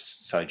mum was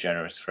so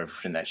generous for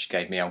everything that she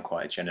gave me. I'm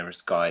quite a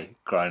generous guy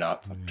growing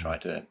up. I've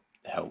tried to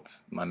help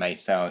my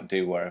mates out and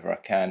do wherever I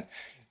can.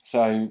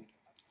 So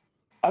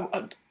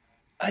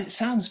it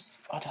sounds,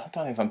 I don't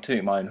know if I'm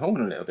tooting my own horn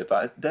a little bit,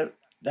 but there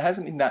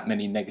hasn't been that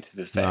many negative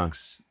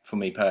effects for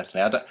me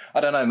personally. I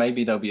don't know,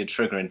 maybe there'll be a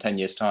trigger in 10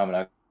 years' time and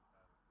I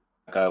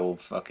go all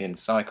fucking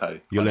psycho.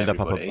 You'll end up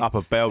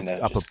a bell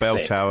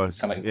tower.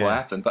 Something will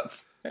happen, but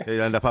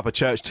you'll end up a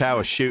church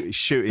tower shooting,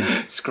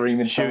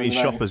 screaming, shooting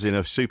shoppers in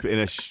a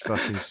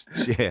fucking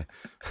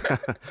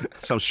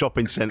some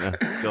shopping centre.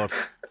 God.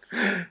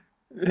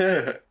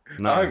 Yeah.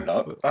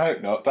 No. I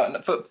hope not.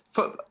 But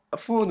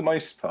for the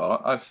most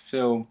part, I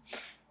feel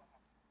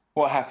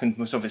what happened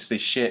was obviously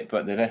shit,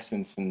 but the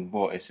lessons and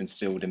what it's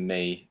instilled in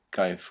me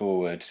going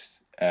forward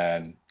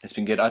has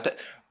been good.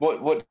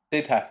 What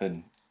did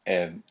happen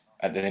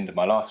at the end of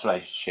my last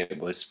relationship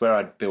was where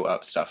I'd built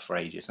up stuff for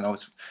ages, and I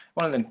was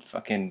one of them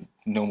fucking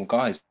normal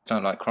guys who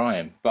don't like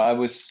crying, but I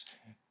was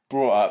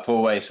brought up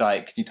always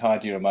like you'd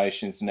hide your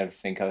emotions and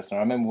everything else. And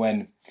I remember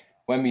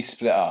when we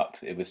split up,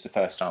 it was the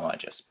first time I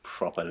just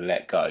proper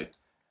let go,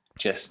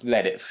 just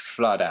let it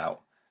flood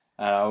out.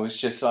 And I was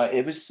just like,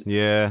 it was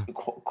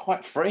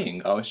quite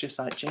freeing. I was just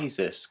like,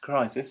 Jesus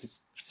Christ,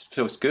 this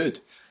feels good.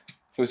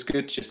 Feels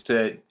good just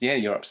to,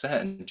 you're upset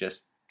and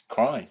just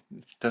cry.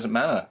 It doesn't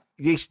matter.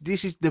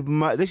 This is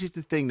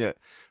the thing that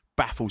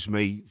baffles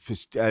me.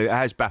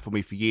 Has baffled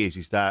me for years.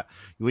 Is that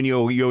when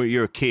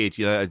you're a kid,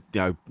 you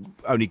know,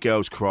 only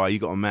girls cry. You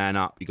got to man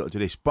up. You got to do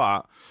this.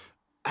 But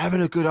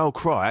having a good old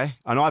cry,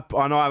 and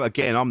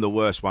I'm the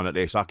worst one at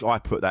this. I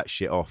put that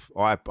shit off.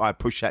 I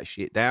push that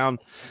shit down.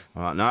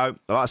 I'm like, no.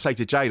 Like I say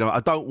to Jade,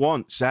 I don't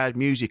want sad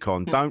music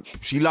on. Don't.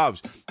 She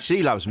loves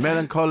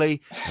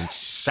melancholy and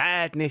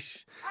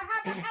sadness. I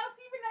have a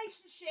healthy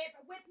relationship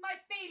with my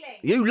feelings.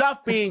 You love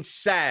being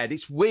sad.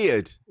 It's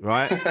weird,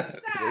 right?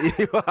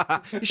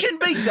 You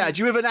shouldn't be sad.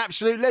 You're with an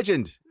absolute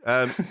legend.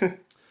 And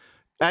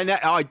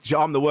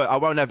I'm the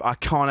worst. I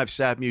can't have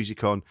sad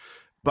music on.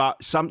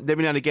 But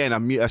every now and again,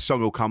 a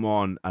song will come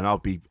on, and I'll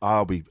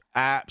be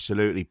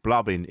absolutely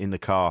blubbing in the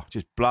car,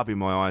 just blubbing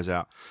my eyes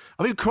out.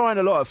 I've been crying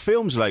a lot at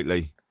films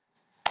lately.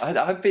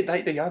 I've been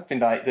lately. I've been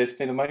like, there's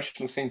been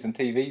emotional scenes on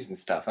TVs and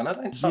stuff, and I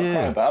don't start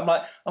crying. But I'm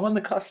like, I'm on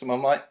the cusp.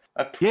 I'm like,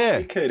 I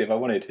probably could if I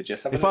wanted to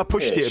just have. If I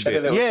pushed it a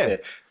bit, tear.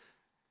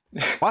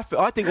 I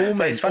think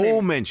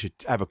all men should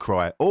have a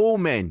cry. All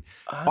men.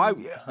 But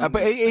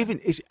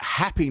even it's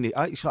happy.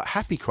 It's like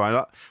happy crying.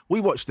 Like,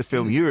 we watched the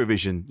film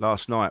Eurovision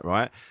last night,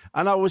 right?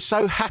 And I was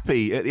so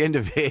happy at the end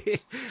of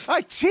it. I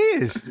had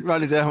tears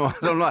running down my eyes.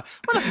 I'm like,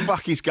 what the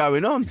fuck is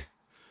going on?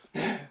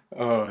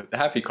 Oh, the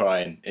happy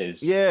crying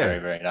is very,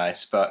 very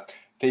nice. But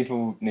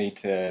people need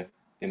to,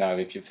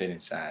 if you're feeling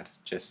sad,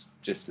 just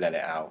let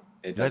it out.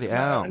 It doesn't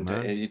matter.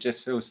 Man. It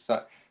just feels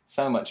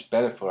so much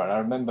better for it. And I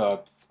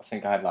remember, I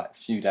think I had like a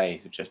few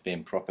days of just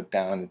being proper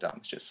down in the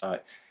dumps, just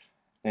like,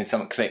 then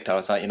something clicked. I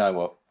was like, you know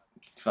what,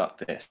 fuck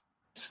this,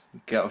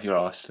 get off your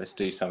ass, let's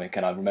do something.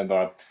 And I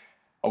remember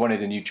I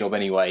wanted a new job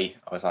anyway.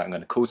 I was like, I'm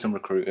going to call some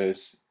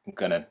recruiters. I'm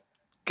going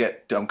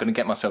to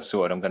get myself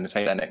sorted. I'm going to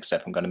take that next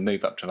step. I'm going to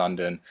move up to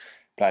London,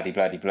 blah, blah,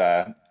 blah,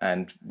 blah.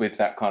 And with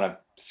that kind of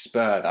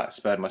spur that I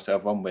spurred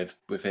myself on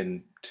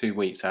within 2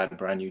 weeks, I had a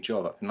brand new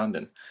job up in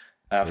London.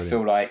 And I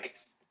feel like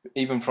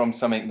even from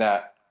something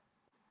that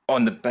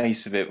on the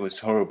base of it was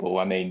horrible.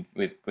 I mean,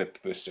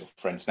 we're still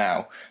friends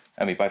now,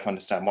 and we both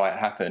understand why it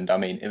happened. I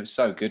mean, it was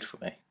so good for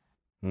me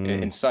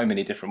in so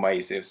many different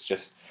ways. It was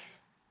just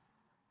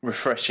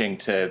refreshing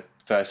to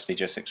firstly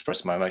just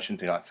express my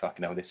emotions, be like,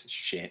 fucking hell, this is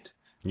shit,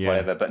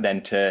 whatever. But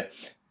then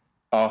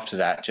after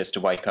that, just to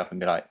wake up and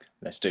be like,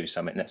 let's do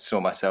something, let's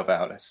sort myself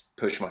out, let's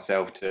push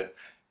myself to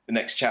the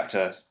next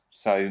chapter.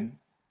 So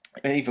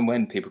even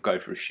when people go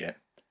through shit,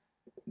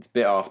 the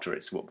bit after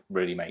it's what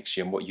really makes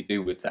you, and what you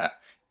do with that.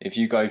 If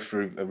you go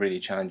through a really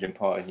challenging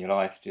part in your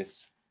life,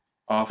 just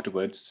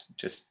afterwards,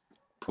 just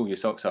pull your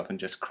socks up and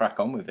just crack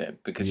on with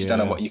it, because you don't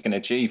know what you can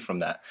achieve from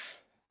that.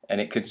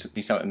 And it could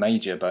be something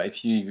major, but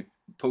if you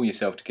pull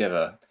yourself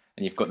together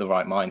and you've got the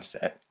right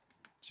mindset,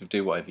 you'll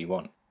do whatever you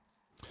want.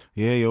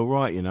 Yeah, you're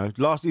right.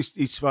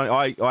 It's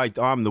funny.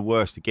 I'm the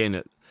worst again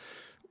at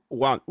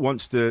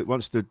once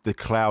the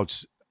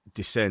clouds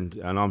descend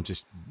and I'm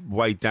just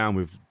weighed down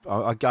with.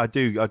 I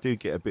do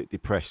get a bit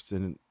depressed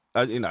and.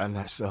 And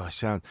that's I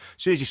sound.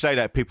 As soon as you say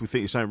that, people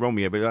think there's something wrong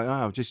with you.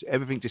 But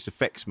everything just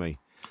affects me,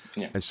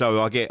 and so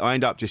I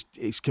end up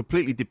it's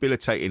completely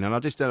debilitating, and I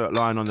just end up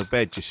lying on the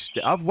bed.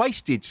 I've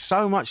wasted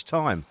so much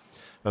time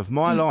of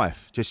my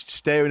life just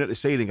staring at the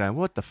ceiling, going,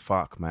 "What the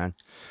fuck, man?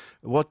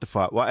 What the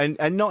fuck?"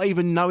 And not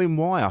even knowing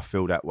why I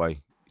feel that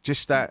way.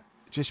 Just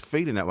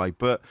feeling that way,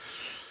 but.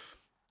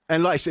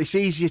 And like it's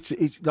easier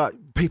to. It's like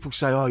people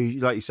say,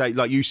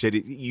 like you said,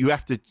 you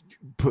have to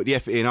put the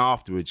effort in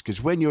afterwards,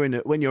 because when you're in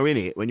it, when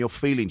you're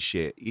feeling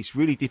shit, it's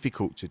really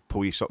difficult to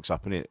pull your socks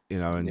up in it,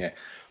 And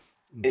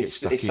it's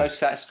so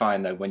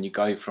satisfying though when you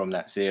go from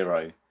that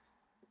zero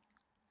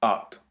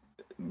up,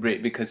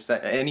 because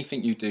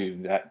anything you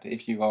do that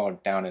if you are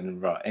down in the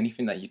rut,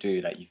 anything that you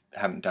do that you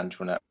haven't done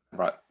during that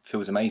rut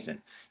feels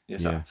amazing. You're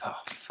just like, oh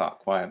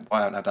fuck, why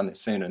haven't I done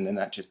this sooner? And then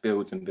that just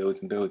builds and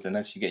builds and builds, and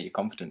as you get your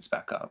confidence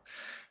back up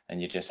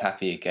and you're just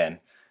happy again,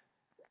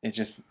 it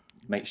just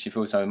makes you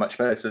feel so much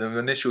better. So the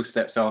initial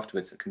steps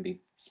afterwards, it can be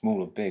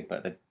small or big,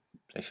 but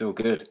they feel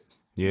good.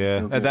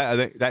 Yeah, and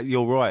that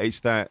you're right.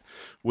 It's that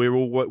we're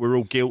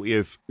all guilty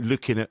of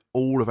looking at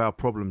all of our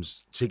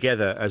problems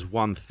together as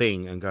one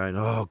thing and going,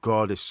 "Oh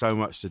God, there's so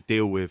much to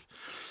deal with."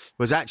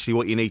 Whereas actually,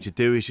 what you need to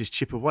do is just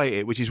chip away at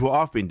it, which is what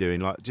I've been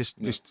doing. Like just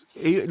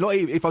not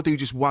even if I do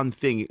just one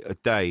thing a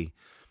day,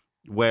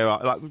 where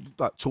I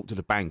like talk to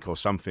the bank or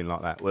something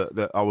like that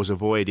that I was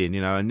avoiding,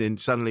 and then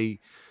suddenly.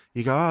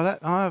 You go,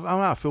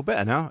 I feel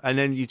better now, and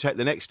then you take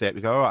the next step.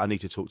 You go, all right, I need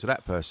to talk to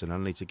that person. I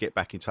need to get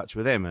back in touch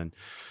with them,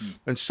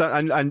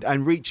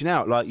 and reaching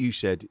out, like you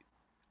said.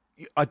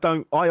 I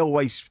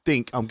always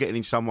think I'm getting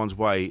in someone's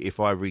way if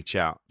I reach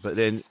out, but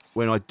then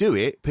when I do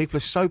it, people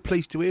are so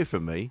pleased to hear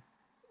from me.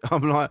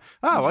 I'm like,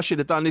 oh, I should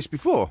have done this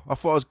before. I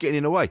thought I was getting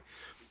in the way.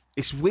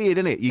 It's weird,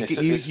 isn't it?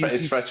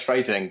 It's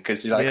frustrating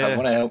because you're like, I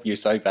want to help you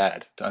so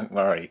bad. Don't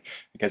worry,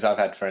 because I've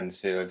had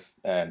friends who have.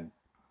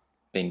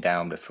 Been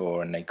down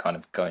before and they kind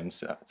of go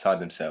inside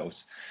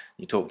themselves.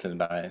 You talk to them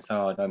about it, it's,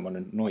 I don't want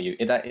to annoy you.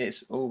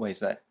 It's always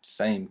that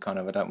same kind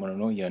of, I don't want to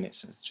annoy you, and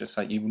it's just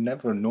like, you will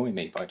never annoy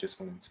me by just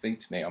wanting to speak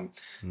to me. I'm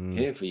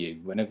here for you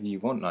whenever you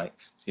want. Like,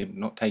 you're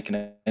not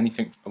taking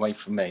anything away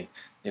from me.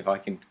 If I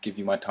can give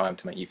you my time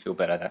to make you feel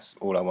better, that's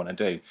all I want to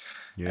do.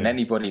 And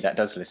anybody that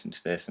does listen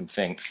to this and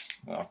thinks,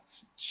 oh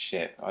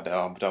shit, I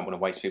don't want to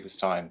waste people's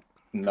time.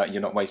 No,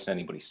 you're not wasting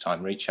anybody's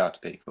time. Reach out to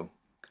people.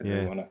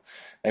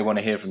 They want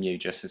to hear from you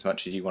just as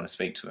much as you want to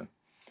speak to them.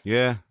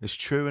 Yeah, it's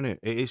true, isn't it?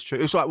 It is true.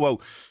 It's like, well,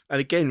 and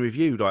again with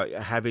you, like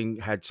having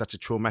had such a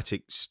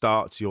traumatic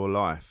start to your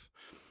life,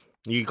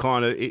 you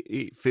kind of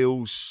it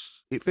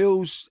feels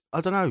I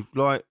don't know,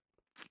 like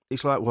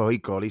it's like, well,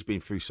 he's been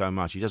through so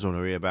much, he doesn't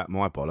want to hear about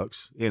my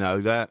bollocks,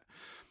 that.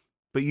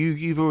 But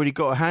you've already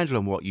got a handle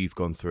on what you've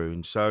gone through,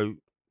 and so.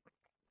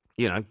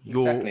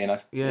 Exactly, and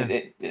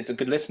it's a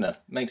good listener. It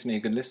makes me a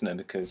good listener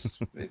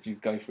because if you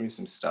go through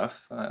some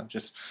stuff, I'll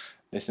just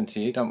listen to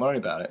you. Don't worry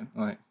about it.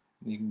 Like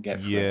you can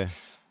get through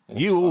it.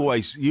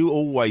 You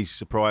always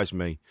surprise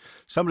me.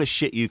 Some of the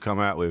shit you come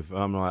out with,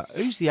 I'm like,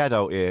 who's the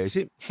adult here? Is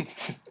it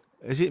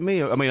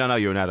me? I mean, I know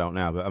you're an adult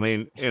now, but I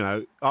mean,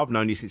 I've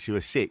known you since you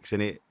were 6,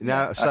 and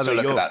I still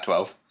look about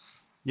 12.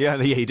 Yeah,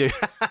 you do.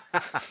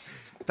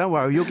 Don't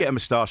worry, you'll get a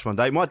moustache one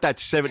day. My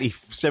dad's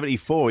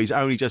 74. He's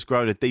only just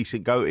grown a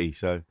decent goatee,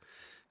 so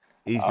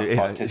I've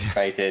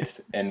participated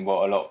in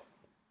what a lot of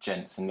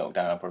gents in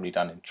lockdown have probably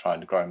done in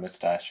trying to grow a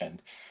moustache,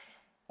 and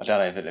I don't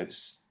know if it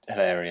looks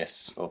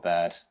hilarious or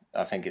bad.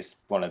 I think it's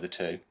one of the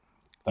two.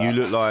 But... You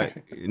look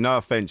like, no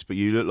offence, but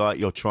you look like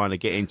you're trying to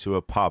get into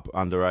a pub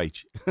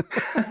underage.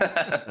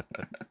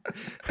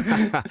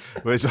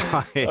 Whereas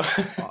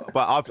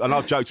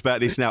I've joked about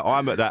this now.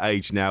 I'm at that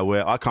age now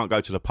where I can't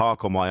go to the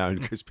park on my own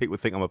because people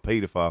think I'm a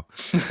paedophile.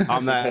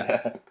 I'm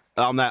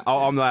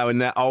now in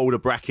that older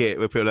bracket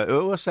where people are like,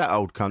 oh, what's that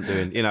old cunt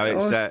doing?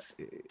 It's that.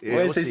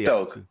 Where's his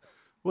dog?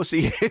 What's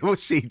he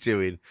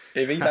doing?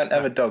 If he don't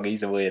have a dog,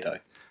 he's a weirdo.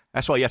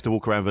 That's why you have to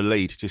walk around with a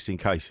lead, just in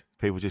case.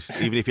 People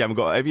even if you haven't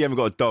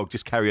got a dog,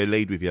 just carry a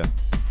lead with you.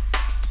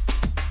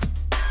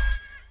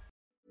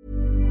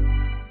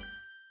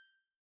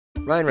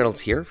 Ryan Reynolds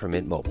here from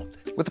Mint Mobile.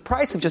 With the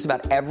price of just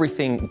about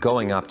everything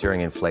going up during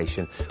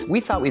inflation,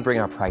 we thought we'd bring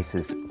our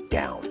prices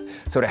down.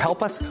 So to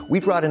help us, we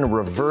brought in a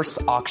reverse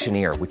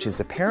auctioneer, which is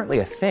apparently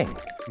a thing.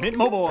 Mint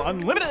Mobile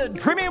Unlimited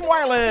Premium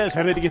Wireless.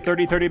 How to get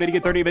 30, 30, bit to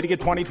get 30, bit to get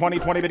 20, 20,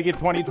 20, bit to get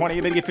 20, 20,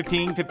 bit to get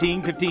 15,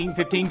 15, 15,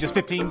 15, just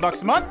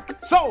 $15 a month?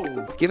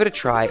 Sold! Give it a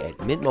try at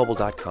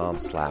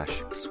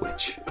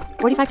mintmobile.com/switch.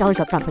 $45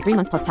 up front for 3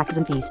 months plus taxes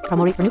and fees.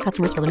 Promo rate for new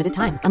customers for limited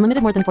time.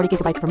 Unlimited more than 40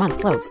 gigabytes per month.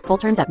 Slows full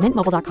terms at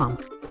mintmobile.com.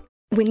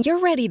 When you're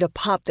ready to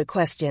pop the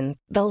question,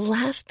 the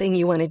last thing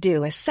you want to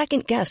do is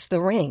second-guess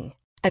the ring.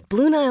 At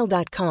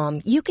BlueNile.com,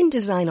 you can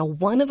design a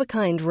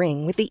one-of-a-kind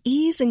ring with the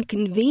ease and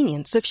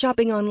convenience of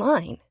shopping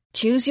online.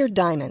 Choose your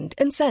diamond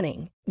and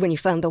setting. When you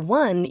find the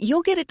one,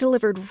 you'll get it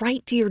delivered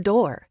right to your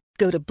door.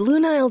 Go to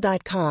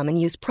BlueNile.com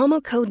and use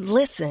promo code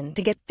LISTEN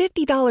to get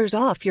 $50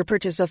 off your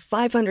purchase of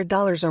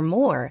 $500 or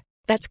more.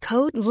 That's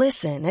code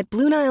LISTEN at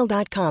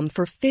BlueNile.com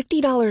for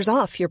 $50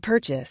 off your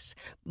purchase.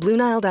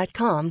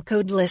 BlueNile.com,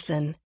 code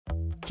LISTEN.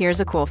 Here's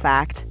a cool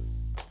fact.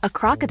 A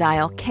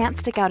crocodile can't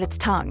stick out its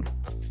tongue.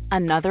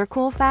 Another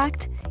cool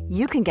fact,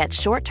 you can get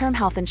short-term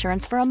health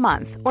insurance for a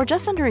month or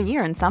just under a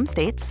year in some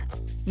states.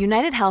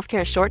 United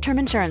Healthcare short-term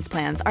insurance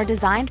plans are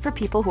designed for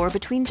people who are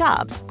between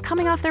jobs,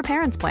 coming off their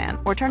parents' plan,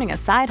 or turning a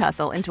side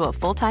hustle into a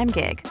full-time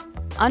gig.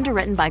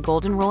 Underwritten by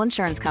Golden Rule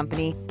Insurance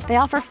Company, they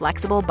offer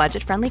flexible,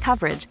 budget-friendly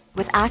coverage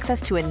with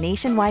access to a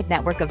nationwide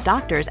network of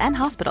doctors and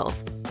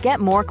hospitals. Get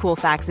more cool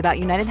facts about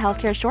United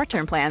Healthcare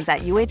short-term plans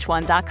at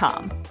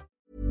uh1.com.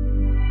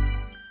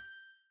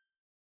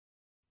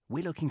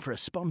 We're looking for a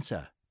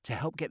sponsor to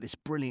help get this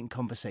brilliant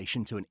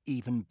conversation to an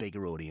even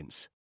bigger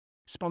audience.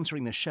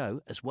 Sponsoring the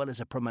show, as well as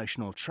a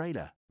promotional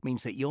trailer,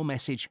 means that your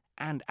message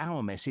and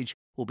our message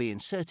will be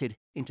inserted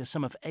into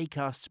some of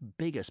Acast's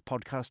biggest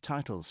podcast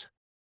titles.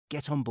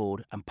 Get on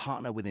board and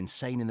partner with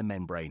Insane in the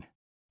Membrane.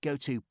 Go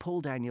to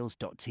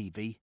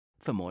pauldaniels.tv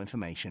for more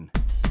information.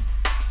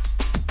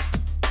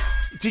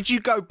 Did you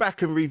go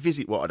back and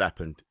revisit what had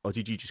happened, or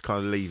did you just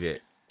kind of leave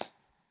it?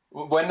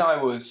 When I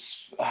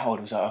was, how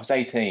old was I? I was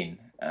 18,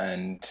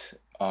 and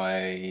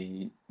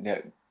a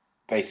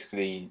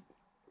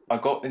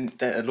lawyer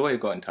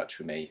got in touch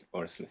with me,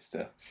 or a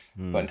solicitor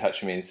got in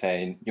touch with me and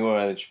saying, you're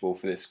eligible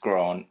for this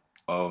grant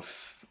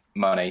of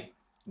money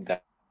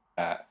that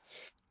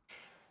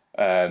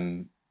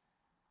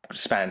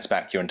spans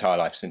back your entire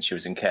life since you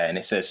was in care. And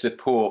it's a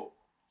support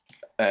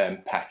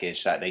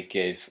package that they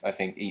give, I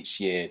think, each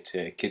year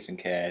to kids in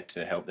care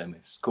to help them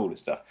with school and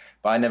stuff.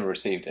 But I never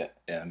received it.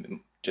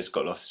 Just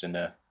got lost in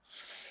the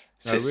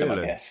system,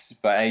 I guess.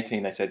 But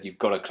 18, they said, you've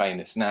got to claim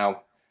this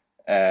now.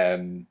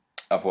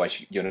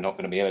 Otherwise, you're not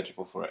going to be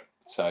eligible for it.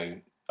 So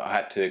I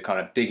had to kind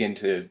of dig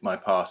into my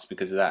past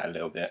because of that a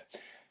little bit.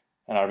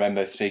 And I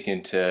remember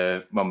speaking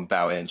to Mum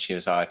about it, and she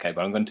was like, okay,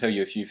 but I'm going to tell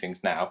you a few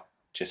things now,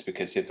 just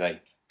because if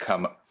they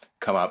come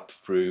up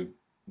through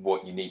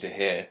what you need to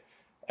hear,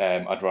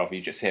 I'd rather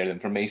you just hear them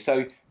from me.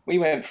 So we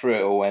went through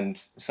it all,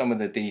 and some of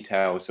the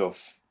details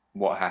of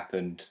what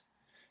happened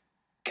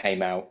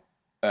came out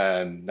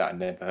that I'd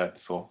never heard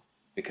before,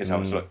 because I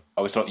was a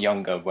lot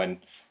younger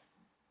when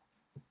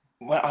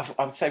I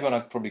would say when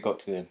I probably got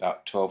to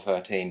about 12,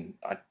 13,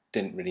 I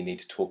didn't really need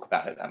to talk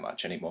about it that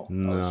much anymore.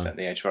 No. I was at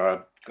the age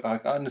where I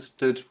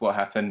understood what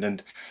happened,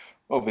 and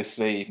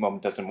obviously Mum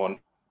doesn't want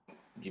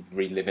you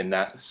reliving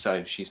that,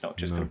 so she's not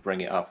just going to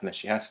bring it up unless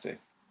she has to.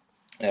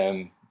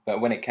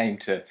 But when it came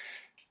to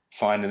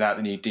finding out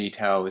the new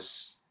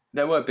details,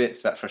 there were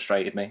bits that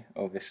frustrated me,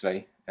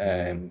 obviously.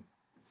 But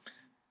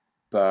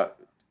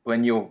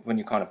when you're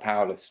kind of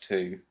powerless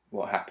to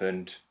what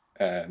happened,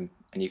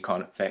 and you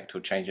can't affect or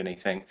change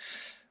anything,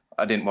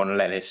 I didn't want to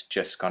let this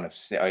just kind of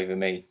sit over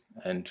me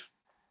and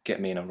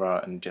get me in a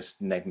rut and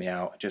just neg me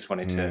out. I just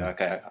wanted to,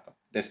 okay,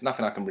 there's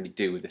nothing I can really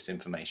do with this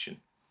information.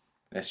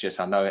 I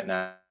know it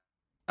now,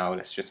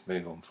 let's just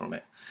move on from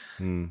it.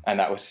 And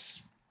that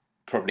was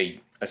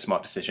probably a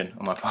smart decision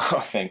on my part,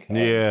 I think.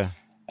 Yeah.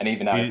 And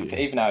even now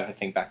if I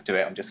think back to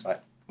it, I'm just like,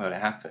 well,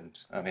 it happened.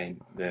 I mean,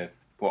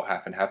 what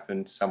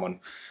happened. Someone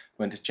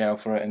went to jail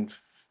for it, and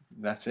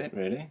that's it,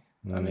 really.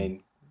 I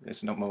mean,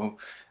 there's not more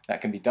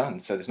that can be done.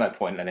 So there's no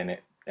point letting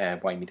it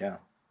weigh me down.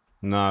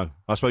 No,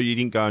 I suppose you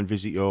didn't go and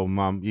visit your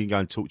mum. You didn't go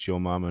and talk to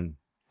your mum and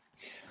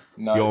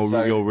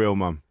your real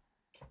mum.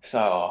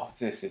 So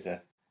this is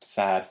a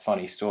sad,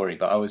 funny story.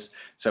 But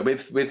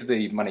with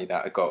the money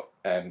that I got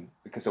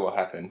because of what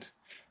happened,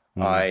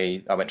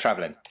 I went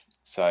travelling.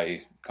 So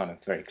kind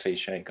of very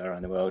cliche, go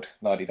around the world,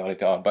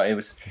 la-di-da-di-da. But it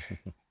was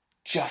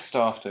just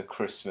after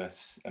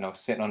Christmas, and I was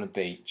sitting on the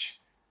beach.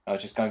 I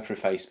was just going through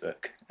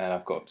Facebook, and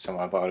I've got some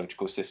of my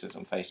biological sisters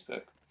on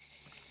Facebook,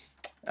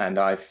 and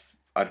I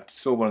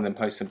saw one of them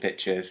post some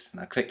pictures,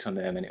 and I clicked on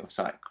them, and it was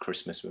like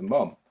Christmas with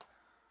Mum,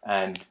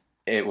 and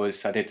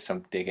I did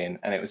some digging,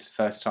 and it was the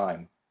first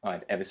time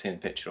I'd ever seen a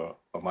picture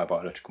of my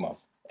biological mum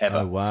ever.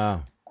 Oh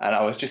wow! And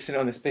I was just sitting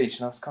on this beach,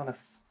 and I was kind of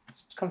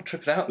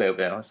tripping out a little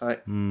bit. I was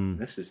like,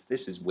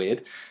 this is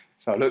weird.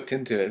 So I looked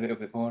into it a little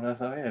bit more, and I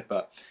thought, yeah,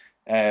 but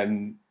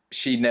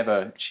she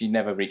never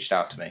reached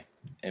out to me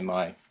in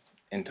my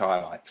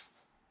entire life.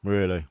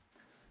 Really?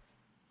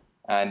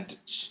 And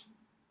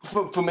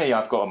for me,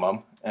 I've got a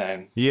mum.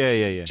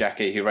 Yeah.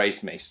 Jackie, who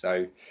raised me.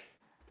 So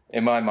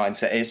in my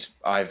mindset,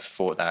 I've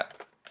thought that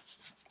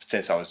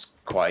since I was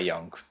quite a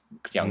young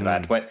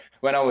lad.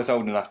 When I was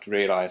old enough to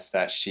realise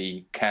that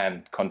she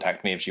can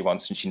contact me if she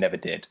wants, and she never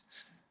did.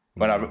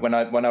 When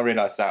I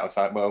realised that, I was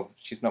like, well,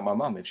 she's not my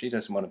mum. If she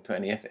doesn't want to put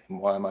any effort in,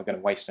 why am I going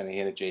to waste any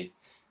energy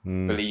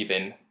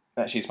believing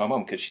that she's my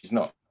mum? Because she's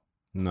not.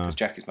 No. Because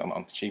Jackie's my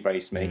mum. She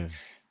raised me. Yeah.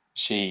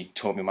 She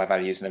taught me my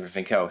values and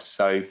everything else.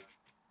 So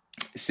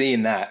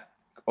seeing that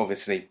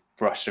obviously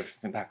brushed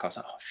everything back. I was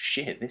like, oh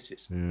shit, this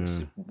is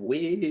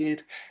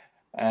weird.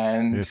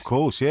 And of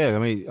course, yeah. I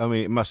mean,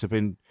 it must have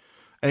been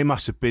a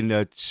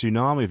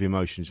tsunami of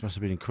emotions. It must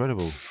have been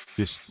incredible.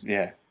 Just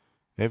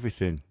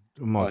everything.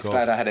 Oh my God. I was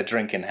glad I had a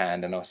drink in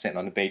hand and I was sitting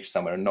on the beach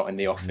somewhere and not in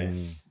the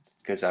office,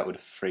 because that would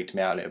have freaked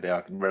me out a little bit.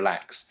 I could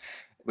relax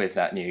with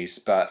that news.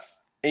 But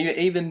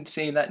even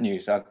seeing that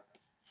news, I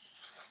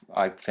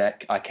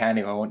can,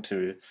 if I want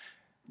to,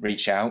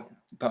 reach out,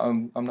 but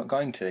I'm not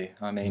going to.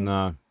 I mean,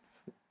 no.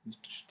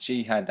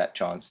 She had that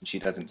chance, and she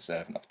doesn't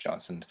deserve another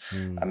chance. And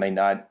I mean,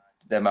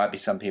 there might be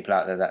some people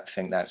out there that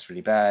think that's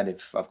really bad.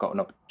 If I've got an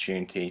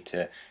opportunity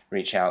to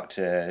reach out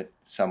to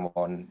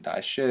someone that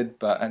I should,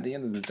 but at the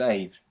end of the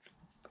day,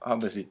 I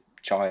was a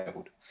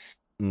child,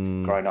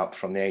 growing up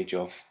from the age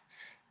of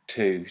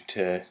 2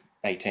 to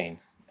 18,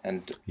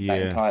 and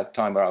that entire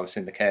time where I was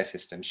in the care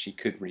system, she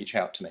could reach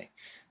out to me.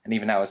 And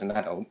even now as an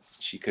adult,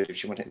 she could if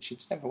she wanted.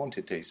 She's never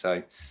wanted to.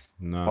 So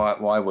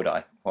why would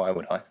I? Why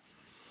would I?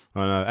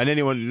 I know. And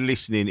anyone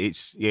listening,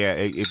 if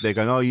they're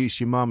going, oh, it's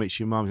your mum,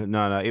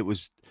 No,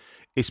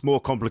 it's more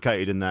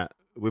complicated than that.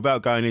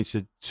 Without going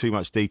into too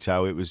much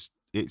detail,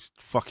 it's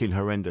fucking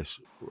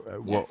horrendous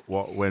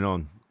what went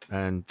on.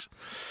 And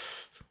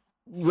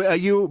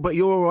you're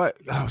all right.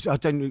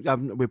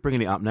 We're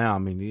bringing it up now. I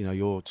mean, you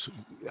know,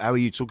 how are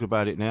you talking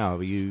about it now?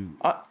 Are you?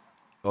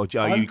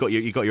 You got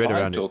your head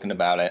around it. Talking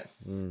about it.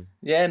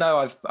 Yeah,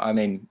 no, I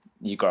mean,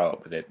 you grow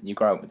up with it. You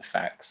grow up with the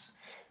facts,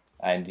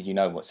 and you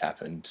know what's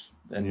happened.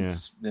 And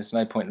there's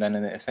no point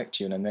letting it affect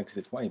you in a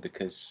negative way,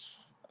 because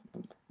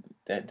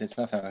there's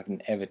nothing I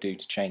can ever do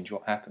to change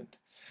what happened.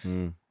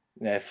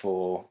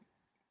 Therefore,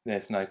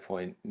 there's no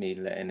point me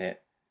letting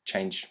it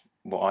change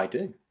what I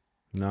do.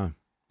 No.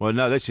 Well,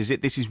 no, this is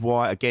it. This is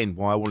why I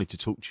wanted to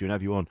talk to you and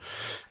have you on,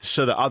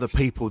 so that other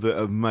people that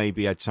have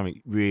maybe had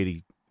something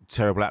really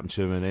terrible happen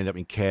to them and end up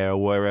in care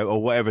or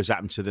whatever's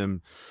happened to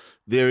them,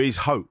 there is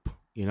hope.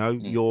 You know,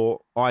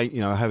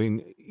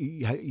 having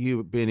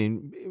you been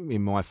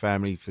in my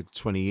family for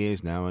 20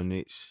 years now,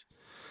 and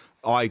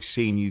I've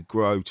seen you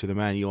grow to the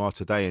man you are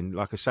today. And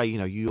like I say, you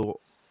know, you're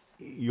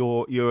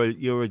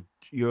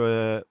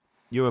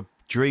a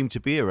dream to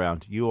be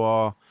around. You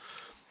are.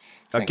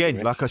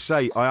 Again, like I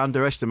say, I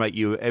underestimate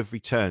you at every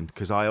turn,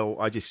 because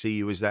I just see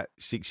you as that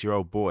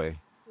 6-year-old boy,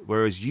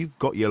 whereas you've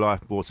got your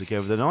life more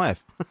together than I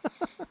have.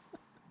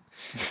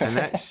 And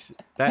that's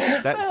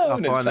I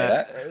find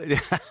that.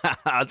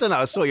 I don't know.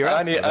 I saw your.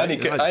 I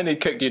only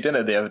cooked you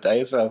dinner the other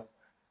day as well.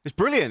 It's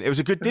brilliant. It was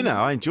a good dinner.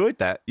 I enjoyed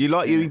that. You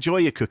enjoy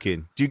your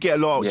cooking. Do you get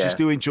a lot? Just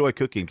do enjoy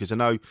cooking? Because I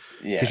know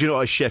because you're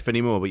not a chef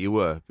anymore, but you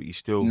were. But you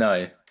still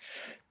no.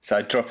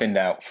 So dropping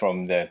out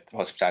from the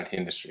hospitality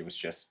industry was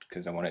just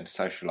because I wanted a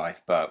social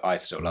life, but I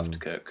still love to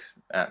cook.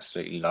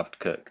 Absolutely love to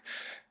cook.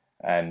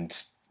 And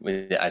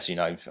as you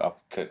know, I'll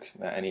cook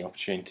at any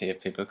opportunity.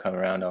 If people come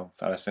around, I'll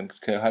ask them to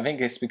cook. I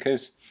think it's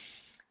because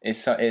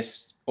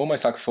it's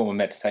almost like a form of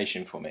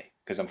meditation for me,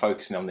 because I'm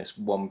focusing on this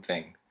one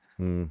thing,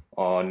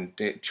 on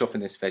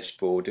chopping this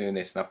vegetable, doing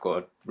this, and I've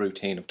got a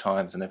routine of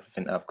times and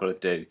everything that I've got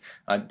to do.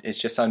 It's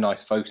just so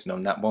nice focusing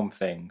on that one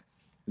thing,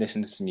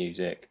 listen to some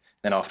music,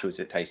 then afterwards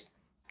it tastes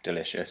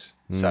delicious.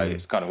 So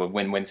it's kind of a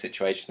win-win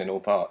situation in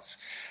all parts.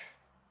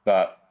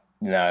 But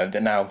no,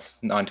 now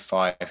 9 to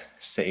 5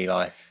 city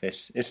life,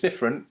 it's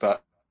different,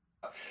 but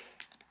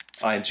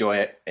I enjoy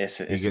it. It's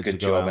a good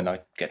job, and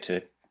I get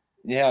to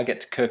Yeah, I get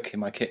to cook in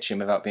my kitchen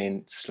without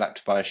being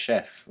slapped by a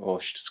chef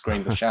or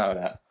screamed or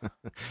shouted at.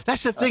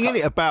 That's the thing, isn't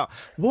it? About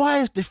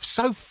why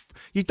if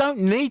you don't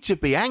need to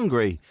be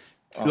angry.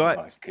 Oh like,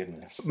 my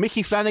goodness!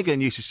 Mickey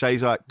Flanagan used to say,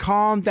 "He's like,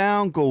 calm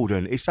down,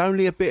 Gordon. It's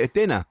only a bit of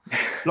dinner."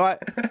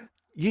 Like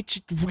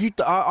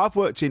I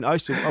worked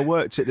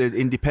at the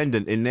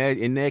Independent in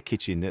their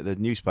kitchen at the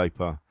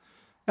newspaper,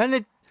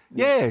 and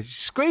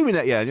screaming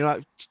at you, and you're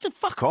like, just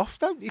fuck off!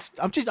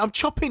 I'm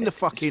chopping the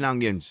fucking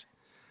onions.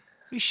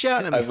 You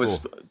shouting at me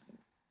for?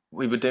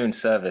 We were doing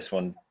service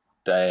one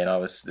day, and I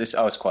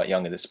was quite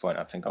young at this point.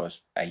 I think I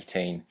was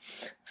 18,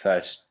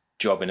 first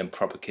job in a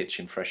proper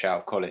kitchen, fresh out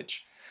of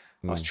college.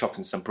 I was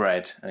chopping some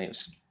bread, and it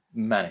was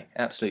manic,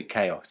 absolute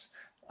chaos.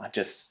 I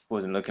just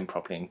wasn't looking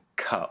properly and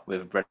cut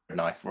with a bread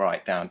knife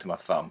right down to my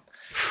thumb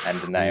and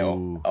the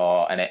nail.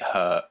 Oh, and it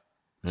hurt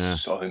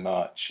so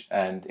much,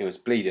 and it was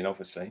bleeding,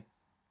 obviously,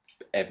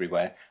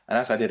 everywhere. And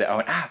as I did it, I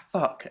went,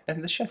 fuck.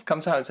 And the chef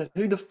comes out and said,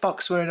 who the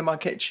fuck's swearing in my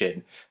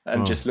kitchen?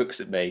 And just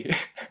looks at me.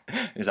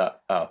 He's like,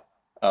 oh,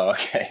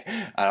 okay.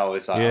 And I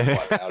was like, I'll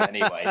wipe out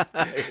anyway.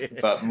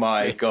 But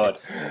my God.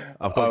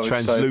 I've got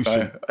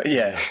translucent.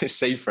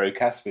 See-through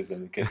Caspers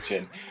in the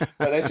kitchen.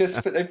 But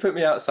they put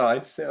me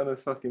outside, sit on a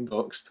fucking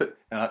box, put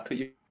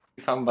your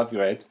thumb above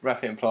your head,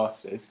 wrap it in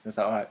plasters. It's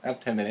like, all right, have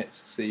 10 minutes,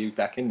 see you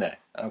back in there.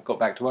 And I got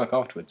back to work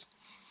afterwards.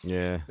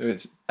 Yeah.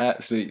 It's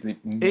absolutely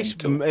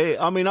mental.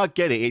 I mean, I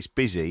get it. It's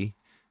busy.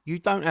 You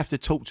don't have to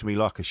talk to me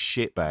like a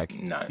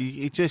shitbag. No.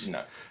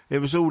 It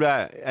was all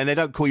that. And they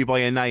don't call you by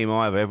your name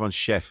either. Everyone's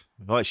chef.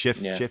 Like,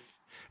 chef.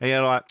 And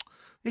you're like,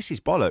 this is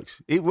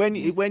bollocks.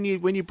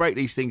 When you break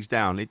these things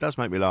down, it does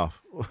make me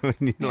laugh.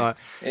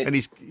 And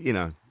he's,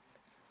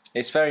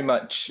 It's very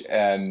much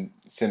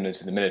similar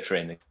to the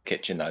military in the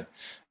kitchen, though.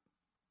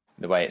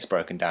 The way it's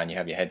broken down, you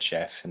have your head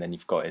chef, and then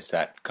you've got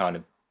that kind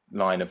of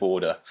line of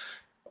order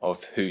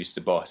of who's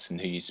the boss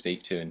and who you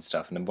speak to and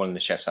stuff. And then one of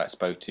the chefs I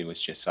spoke to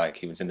was just like,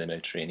 he was in the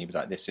military, and he was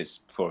like, this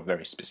is for a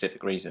very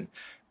specific reason,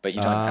 but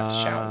you don't have to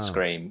shout and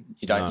scream.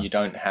 You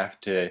don't have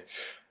to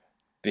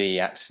be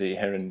absolutely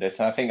horrendous.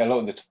 And I think a lot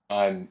of the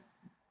time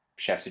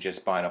chefs are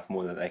just biting off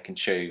more than they can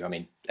chew. I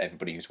mean,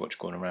 everybody who's watched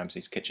Gordon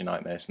Ramsay's Kitchen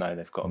Nightmares know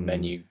they've got a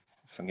menu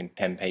fucking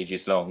 10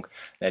 pages long.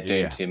 They're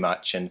doing too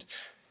much, and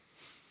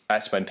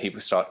that's when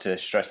people start to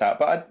stress out.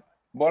 But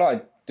what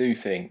I do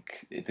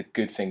think the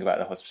good thing about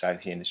the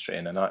hospitality industry,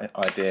 and an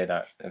idea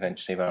that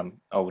eventually when I'm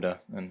older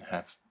and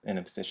have in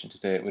a position to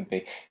do it, would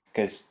be,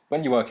 because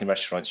when you work in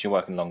restaurants, you're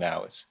working long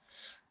hours,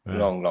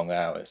 long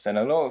hours. And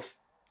a lot of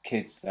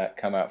kids that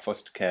come out of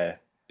foster care,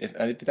 if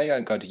they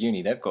don't go to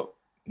uni, they've got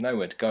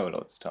nowhere to go a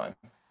lot of the time.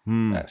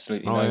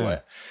 Absolutely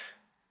nowhere.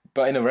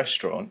 But in a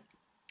restaurant,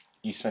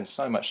 you spend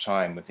so much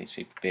time with these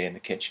people, be in the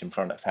kitchen,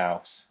 front of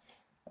house.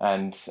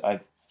 And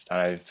I don't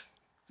know if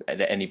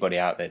anybody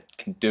out there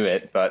can do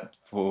it, but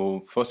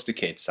for foster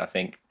kids, I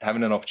think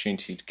having an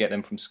opportunity to get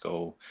them from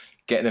school,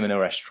 get them in a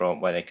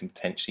restaurant where they can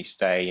potentially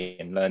stay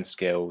and learn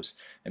skills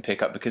and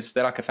pick up, because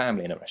they're like a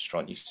family in a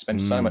restaurant. You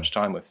spend so much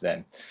time with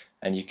them,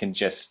 and you can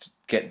just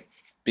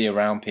be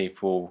around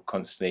people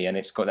constantly. And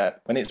it's got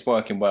that, when it's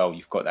working well,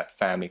 you've got that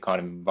family kind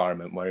of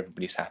environment where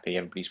everybody's happy,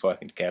 everybody's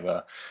working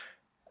together,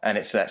 and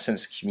it's that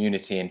sense of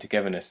community and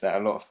togetherness that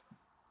a lot of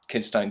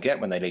kids don't get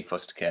when they leave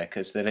foster care,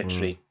 because they're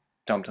literally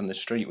dumped on the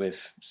street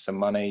with some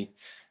money.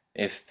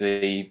 If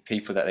the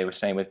people that they were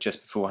staying with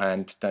just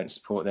beforehand don't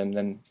support them,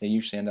 then they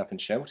usually end up in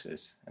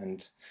shelters.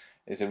 And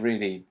it's a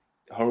really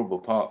horrible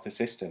part of the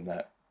system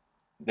that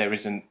there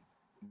isn't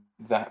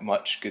that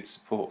much good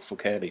support for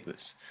care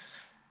leavers.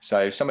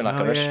 So something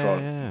like a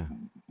restaurant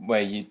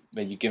where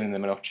you're giving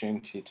them an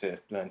opportunity to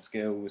learn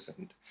skills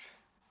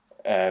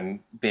and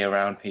be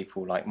around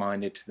people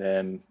like-minded to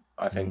them,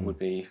 I think would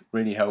be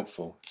really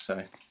helpful.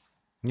 So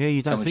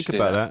you don't think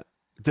about that.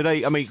 Do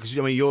they? I mean,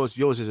 yours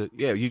is a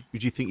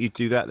would you think you'd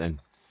do that then?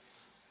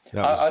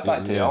 I'd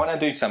like to. I want to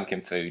do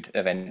something food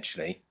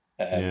eventually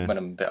when I'm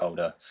a bit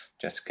older,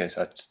 just because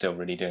I still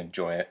really do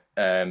enjoy it.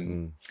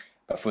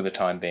 But for the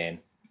time being,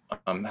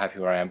 I'm happy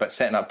where I am. But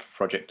setting up a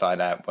project like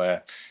that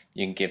where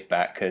you can give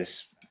back,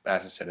 because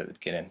as I said at the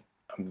beginning,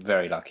 I'm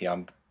very lucky.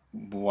 I'm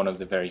one of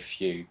the very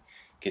few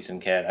kids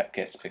in care that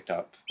gets picked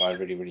up by a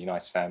really, really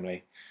nice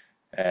family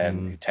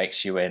who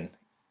takes you in.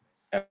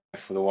 And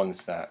for the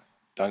ones that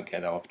don't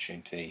get that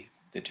opportunity,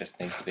 there just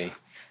needs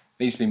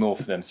to be more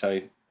for them.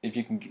 So if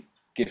you can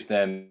give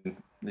them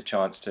the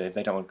chance to, if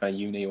they don't want to go to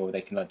uni or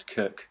they can learn to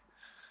cook,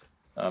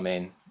 I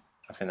mean,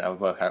 I think that would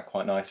work out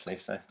quite nicely.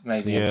 So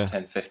maybe in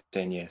 10,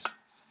 15 years.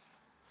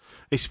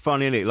 It's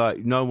funny, isn't it? Like,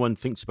 no one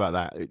thinks about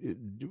that.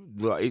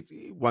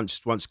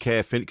 Once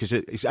care finished, because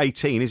it's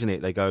 18, isn't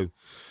it? They go,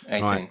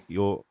 18. Right,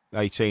 you're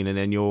 18, and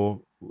then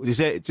do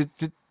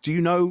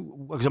you know?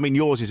 Because I mean,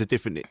 yours is a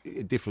different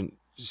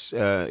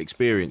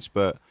experience,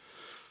 but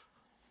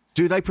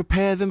do they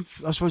prepare them?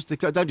 I suppose they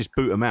don't just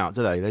boot them out,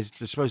 do they? They're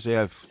supposed to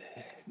have.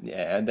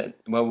 Yeah,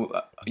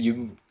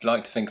 you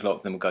like to think a lot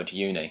of them will go to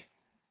uni.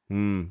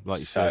 Like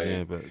you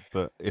said, yeah,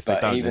 but if they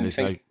don't,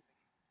 then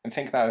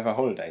think about over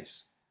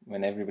holidays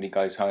when everybody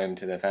goes home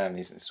to their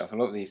families and stuff. A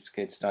lot of these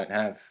kids don't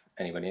have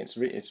anybody.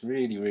 It's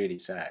really, really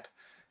sad.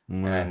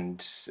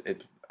 And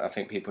I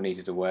think people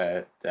needed to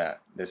aware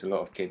that there's a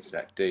lot of kids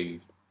that do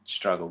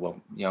struggle,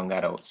 well, young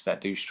adults that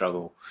do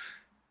struggle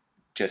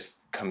just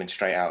coming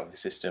straight out of the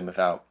system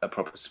without a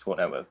proper support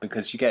network,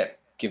 because you get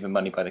given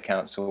money by the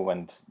council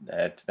and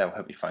they'll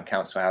help you find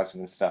council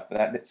housing and stuff, but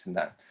that's in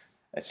that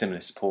a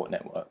similar support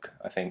network.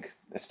 I think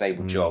a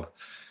stable job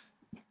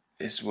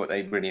is what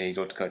they really need,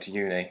 or to go to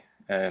uni.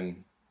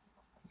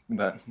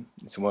 But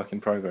it's a work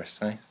in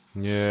progress, eh?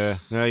 Yeah,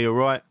 no, you're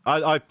right.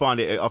 I find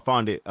it.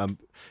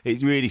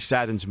 It really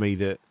saddens me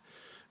that,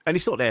 and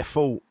it's not their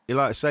fault.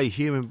 Like I say,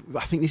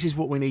 I think this is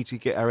what we need to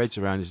get our heads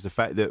around, is the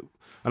fact that,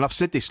 and I've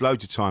said this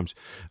loads of times,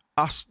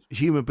 us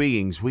human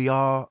beings,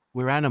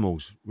 we're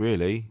animals,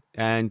 really,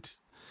 and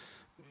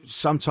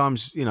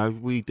sometimes,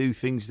 we do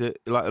things that,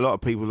 like a lot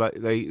of people, like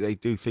they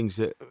do things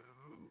that,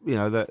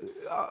 that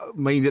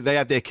mean that they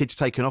have their kids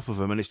taken off of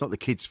them, and it's not the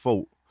kid's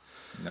fault.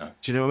 No.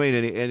 Do you know what I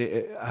mean?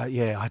 And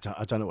I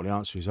don't know what the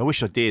answer is. I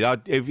wish I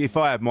did. If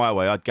I had my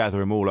way, I'd gather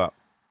them all up.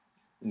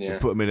 Yeah.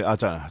 Put them in. I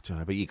don't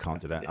know, but you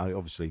can't do that,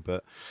 obviously.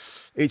 But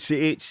it's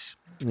these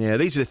are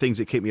the things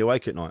that keep me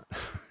awake at night.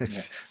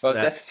 Well,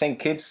 that's the thing.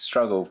 Kids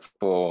struggle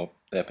for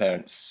their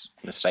parents'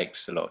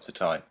 mistakes a lot of the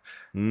time,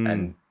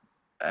 and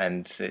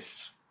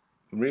it's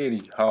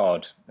really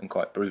hard and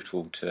quite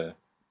brutal to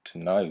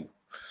know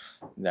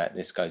that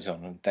this goes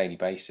on a daily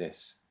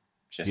basis.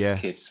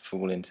 Kids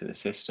fall into the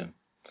system.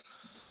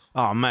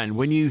 Oh man,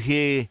 when you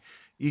hear,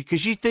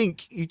 because you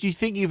think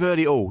you've heard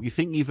it all. You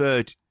think you've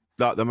heard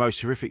like the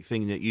most horrific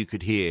thing that you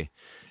could hear,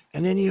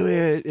 and then you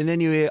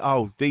hear,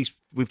 oh,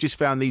 we've just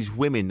found these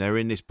women. They're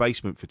in this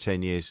basement for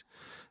 10 years,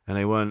 and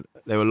they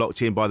were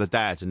locked in by the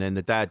dad, and then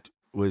the dad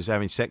was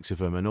having sex with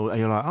them, and all. And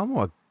you're like, oh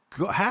my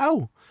God,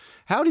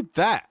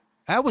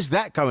 how was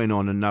that going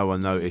on and no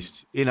one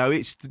noticed?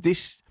 It's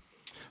this.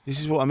 This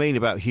is what I mean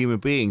about human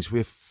beings.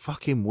 We're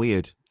fucking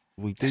weird.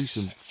 We do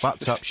some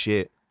fucked up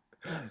shit.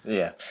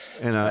 Yeah,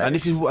 and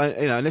this is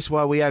and that's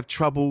why we have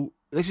trouble.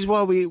 This is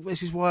why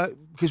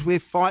because we're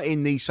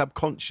fighting these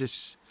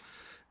subconscious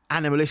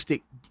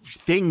animalistic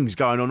things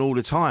going on all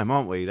the time,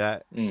 aren't we?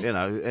 That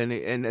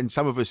and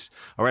some of us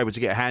are able to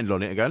get a handle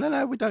on it and go,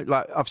 no, we don't.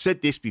 Like I've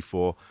said this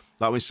before,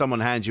 like when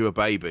someone hands you a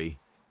baby,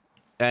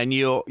 and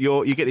you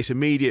get this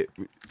immediate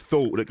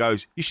thought that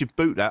goes, you should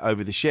boot that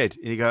over the shed.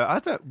 And you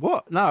go,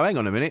 what? No, hang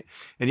on a minute.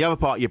 And the other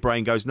part of your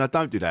brain goes, no,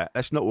 don't do that.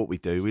 That's not what we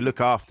do. We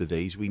look after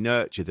these, we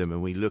nurture them,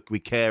 and we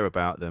care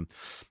about them.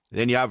 And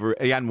then the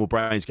animal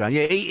brain's going,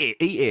 yeah, eat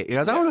it.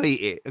 I don't want to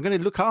eat it. I'm going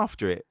to look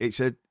after it.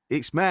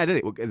 It's mad,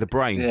 isn't it? The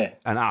brain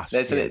and us.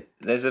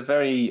 There's a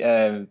very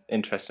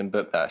interesting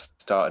book that I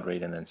started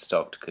reading and then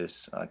stopped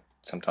because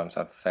sometimes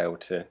I've failed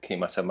to keep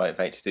myself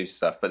motivated to do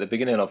stuff. But the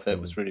beginning of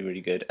it was really,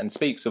 really good and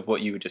speaks of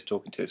what you were just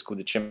talking to. It's called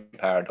the chimp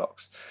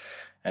paradox.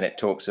 And it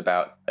talks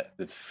about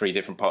the 3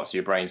 different parts of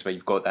your brains where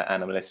you've got that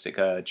animalistic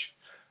urge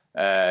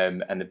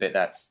and the bit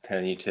that's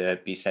telling you to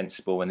be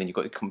sensible. And then you've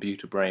got the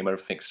computer brain where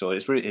everything's stored.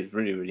 It's really,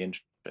 really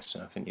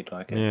interesting. I think you'd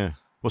like it. Yeah.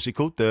 What's it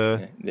called?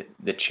 The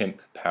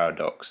chimp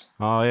paradox.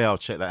 Oh, yeah, I'll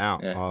check that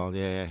out. Yeah. Oh,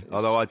 yeah.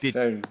 Although I did...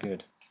 very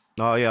good.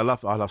 Oh, yeah, I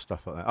love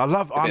stuff like that.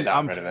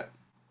 I'm read of it.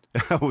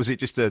 Was it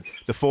just the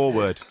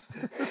foreword?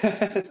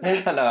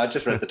 No, I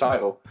just read the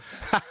title.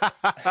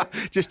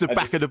 Just the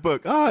back of the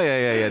book. Oh,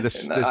 yeah.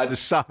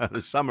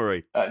 The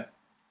summary. I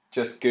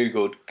just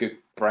Googled good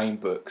brain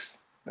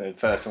books. The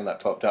first one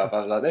that popped up, I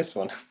was like, this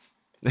one.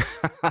 Do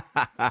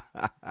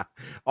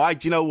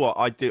you know what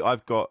I do?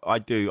 I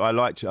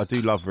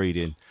do love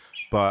reading,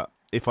 but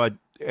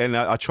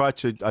I try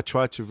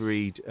to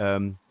read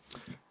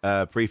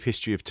Brief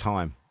History of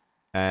Time,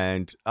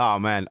 and oh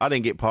man, I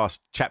didn't get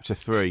past chapter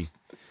 3.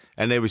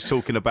 And they was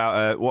talking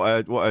about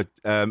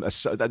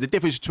the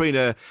difference between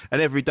an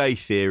everyday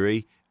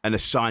theory and a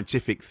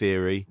scientific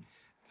theory.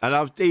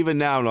 And even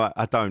now, like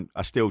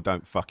I still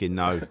don't fucking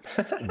know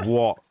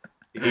what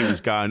he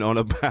was going on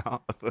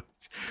about.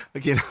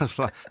 Again, I was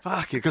like,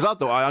 fuck it, because I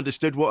thought I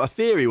understood what a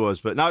theory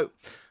was, but no.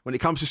 When it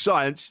comes to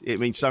science, it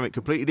means something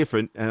completely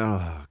different. And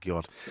oh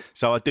god,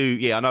 so I do.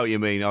 Yeah, I know what you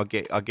mean. I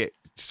get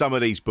some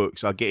of these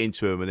books. I get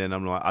into them, and then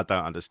I'm like, I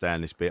don't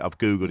understand this bit. I've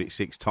Googled it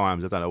 6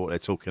 times. I don't know what they're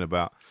talking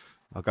about.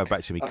 I'll go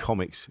back to me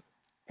comics.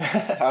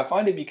 I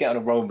find if you get on a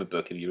roll with a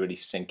book, if you really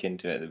sink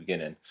into it at the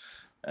beginning,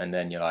 and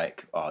then you're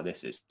like, oh,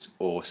 this is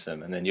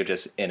awesome, and then you're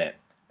just in it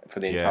for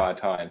the entire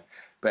time.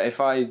 But if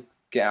I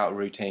get out of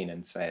routine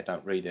and say I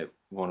don't read it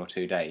 1 or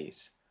 2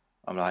 days,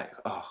 I'm like,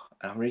 oh,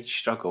 and I really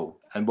struggle.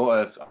 And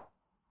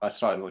I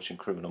started watching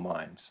Criminal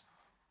Minds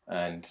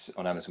and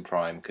on Amazon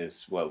Prime,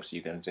 because what else are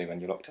you going to do when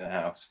you're locked in a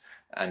house?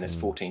 And there's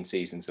 14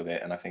 seasons of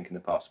it, and I think in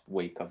the past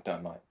week I've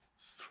done like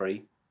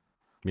 3.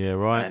 Yeah,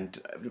 right.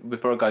 And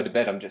before I go to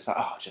bed, I'm just like,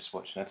 oh, just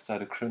watch an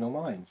episode of Criminal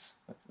Minds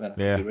when I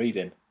could be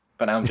reading.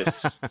 But now I'm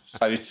just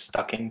so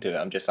stuck into it.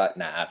 I'm just like,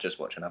 nah, I'll just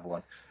watch another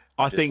one.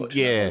 I think,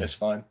 yeah, it's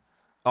fine.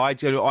 I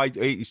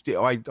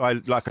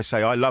like I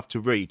say, I love to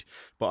read,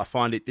 but I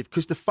find it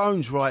because the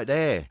phone's right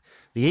there,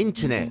 the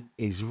internet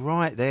is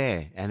right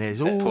there, and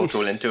there's all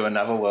portal into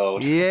another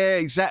world. Yeah,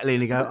 exactly.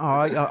 And you go,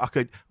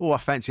 I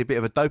fancy a bit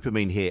of a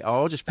dopamine hit.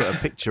 I'll just put a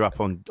picture up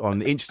on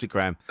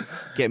Instagram,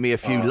 get me a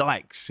few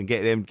likes, and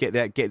get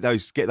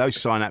those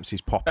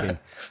synapses popping.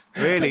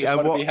 Really, I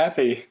just want to be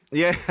happy.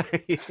 Yeah,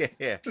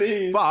 yeah.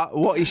 Please. But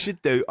what you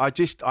should do,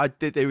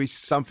 there is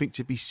something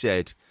to be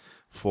said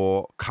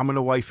for coming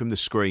away from the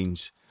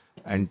screens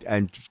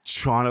and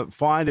trying to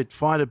find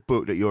a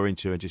book that you're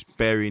into and just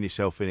burying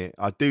yourself in it.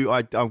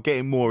 I'm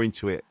getting more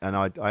into it, and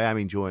I am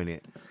enjoying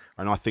it.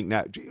 And I think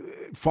that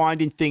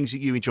finding things that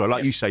you enjoy,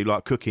 like you say,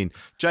 like cooking.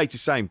 Jade's the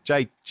same.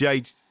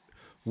 Jade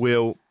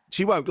will.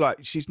 She won't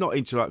she's not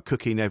into like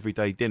cooking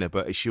everyday dinner,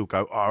 but she'll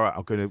go, all right,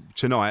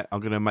 I'm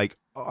gonna make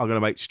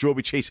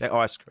strawberry cheesecake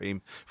ice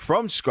cream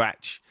from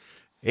scratch.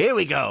 Here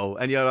we go.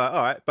 And you're like,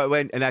 all right, but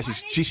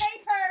she's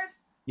Capers.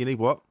 You need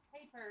what?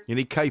 Capers. You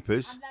need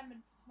capers. And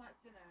lemon for tonight's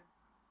dinner.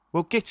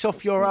 Well, get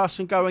off your ass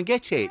and go and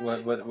get it.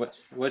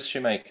 What's she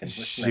making?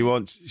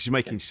 She's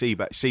making sea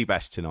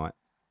bass tonight,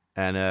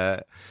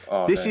 and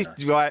this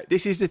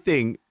is the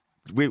thing.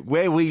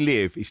 Where we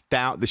live is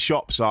down. The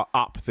shops are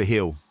up the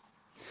hill.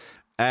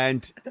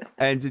 And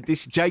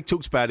this Jade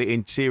talks about it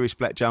in Serious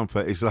Black Jumper.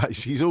 It's like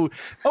she's all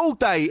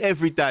day,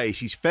 every day.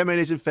 She's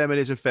feminism,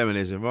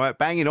 right?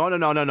 Banging on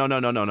and on and on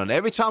and on and on.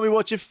 Every time we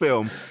watch a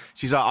film,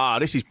 she's like,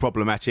 this is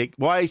problematic.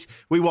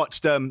 We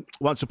watched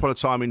Once Upon a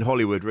Time in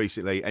Hollywood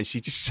recently, and she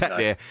just sat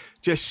there,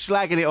 just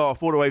slagging it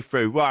off all the way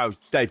through. Wow,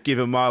 they've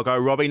given Margot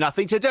Robbie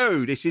nothing to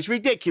do. This is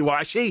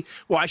ridiculous.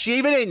 Why is she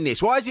even in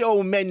this? Why is it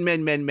all men?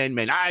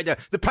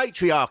 The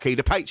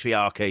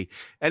patriarchy.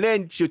 And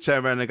then she'll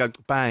turn around and go,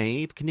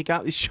 babe, can you go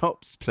out the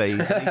shops, please?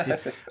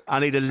 I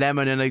need a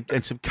lemon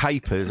and some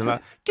capers. And I'm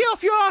like, get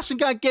off your ass and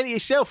go and get it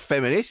yourself,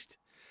 feminist.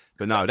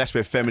 But no, that's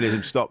where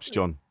feminism stops,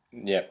 John.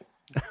 Yeah.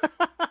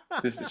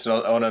 It's an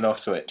on and off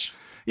switch.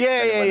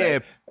 Yeah.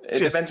 It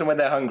depends on when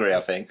they're hungry,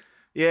 I think.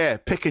 Yeah,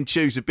 pick and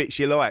choose the bits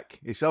you like.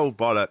 It's all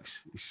bollocks.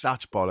 It's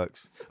such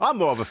bollocks. I'm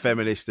more of a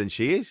feminist than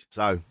she is.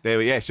 So there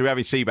we go. So we're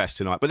having sea bass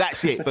tonight. But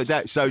that's it.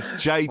 So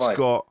Jade's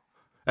got.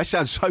 That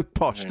sounds so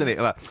posh, doesn't it?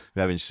 Like,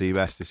 we're having sea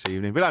bass this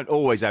evening. We don't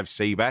always have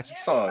sea bass.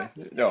 Sorry.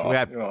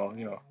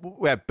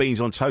 We had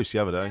beans on toast the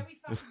other day.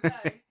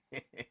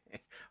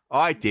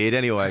 I did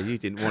anyway. You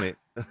didn't want it.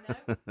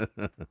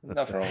 No.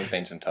 Nothing wrong with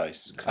beans and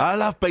toast. I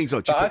love beans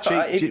on toast.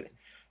 Do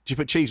you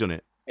put cheese on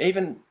it?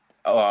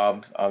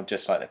 I'm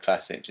just like the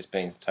classic, just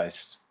beans and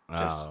toast.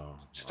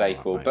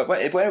 Staple. But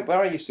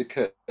where I used to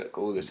cook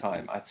all the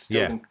time, I'd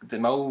still think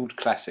the old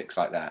classics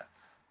like that,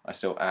 I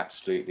still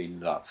absolutely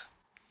love.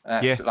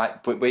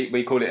 Like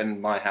we call it in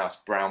my house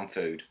brown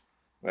food,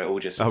 where it all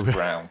just looks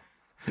brown.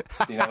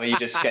 You know, where you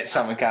just get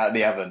something out of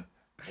the oven.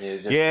 You're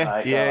just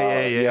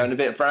You want a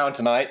bit of brown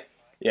tonight?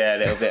 Yeah, a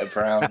little bit of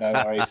brown, no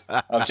worries.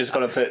 I've just got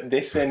to put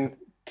this in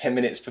 10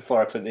 minutes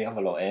before I put the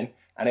other lot in,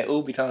 and it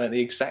will be done at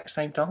the exact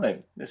same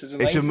time. This is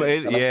amazing.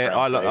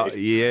 I love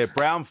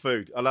brown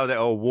food. I love that.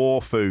 Or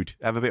war food.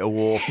 Have a bit of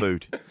war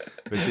food.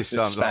 Just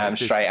spam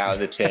straight out of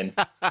the tin.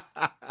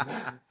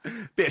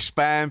 Bit of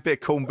spam, bit of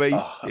corned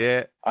beef.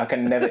 Yeah. I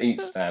can never eat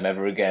spam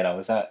ever again. I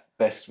was at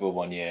festival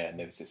one year, and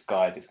there was this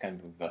guy just came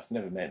with us,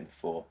 never met him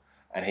before,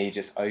 and he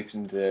just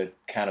opened a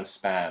can of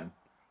spam,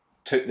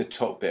 took the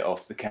top bit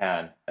off the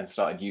can, and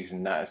started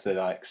using that as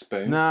a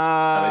spoon.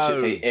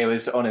 No. It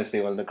was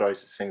honestly one of the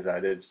grossest things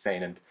I'd ever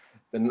seen. And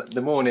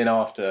the morning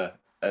after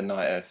a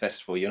night at a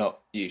festival, you're not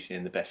usually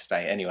in the best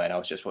state anyway. And I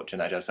was just watching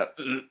that, I was like,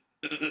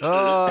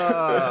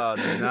 oh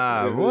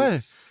no! It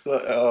was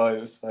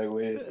so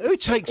weird. Who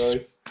takes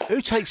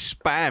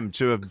spam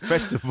to a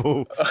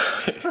festival?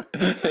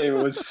 It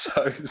was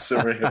so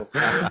surreal.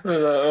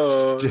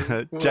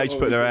 Jade's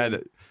putting her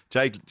hand.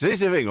 Jade, this is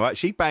the thing, right?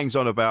 She bangs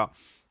on about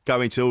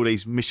going to all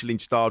these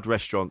Michelin-starred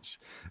restaurants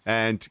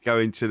and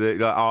going to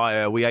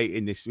we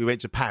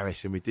went to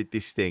Paris and we did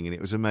this thing and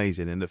it was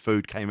amazing and the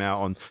food came out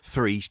on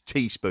 3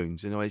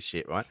 teaspoons and all this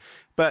shit, right?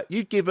 But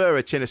you give her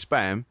a tin of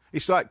spam,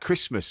 it's like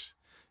Christmas.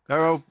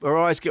 Her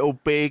eyes get all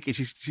big and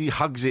she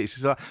hugs it.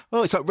 She's like,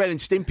 it's like Ren and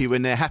Stimpy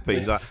when they're happy.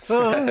 It's like,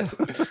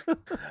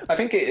 I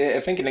think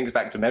it links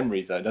back to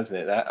memories though, doesn't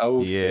it? That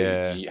old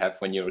thing you have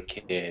when you're a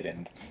kid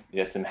and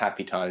there's some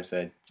happy times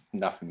that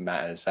nothing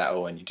matters at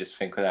all and you just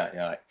think of that and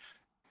you're like,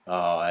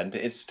 and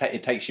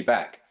it takes you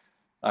back.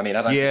 I mean,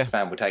 I don't think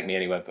spam will take me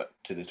anywhere but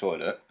to the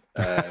toilet.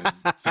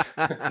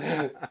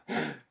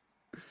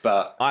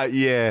 But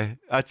you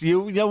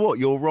know what?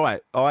 You're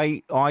right.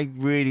 I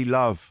really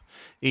love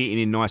eating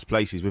in nice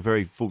places. We're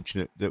very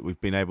fortunate that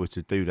we've been able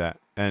to do that,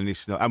 and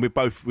we're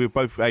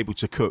both able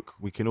to cook.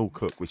 We can all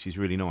cook, which is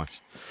really nice.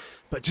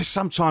 But just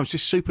sometimes,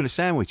 just soup and a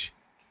sandwich.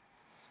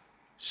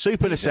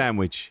 Soup and a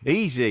sandwich,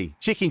 easy.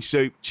 Chicken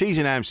soup, cheese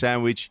and ham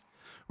sandwich.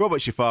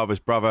 Robert's your father's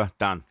brother.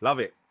 Done. Love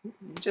it. You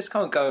just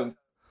can't go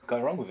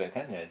go wrong with it,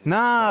 can you? No,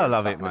 I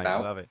love it, mate. I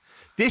love it.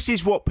 This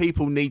is what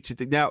people need to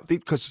do now.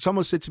 Because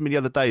someone said to me the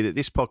other day that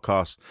this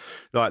podcast,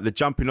 like the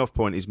jumping off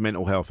point, is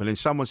mental health, and then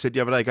someone said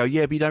the other day, "Go,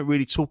 yeah, but you don't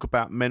really talk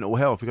about mental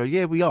health." We go,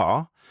 "Yeah, we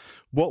are."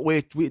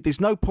 There's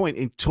no point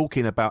in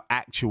talking about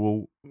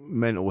actual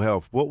mental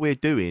health. What we're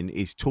doing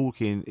is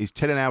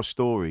telling our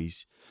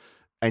stories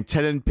and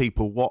telling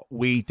people what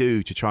we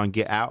do to try and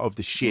get out of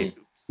the shit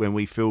when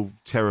we feel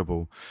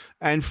terrible.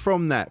 And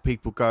from that,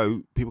 people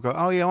go,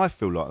 "Oh yeah, I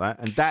feel like that."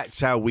 And that's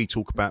how we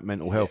talk about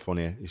mental health on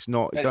here. It's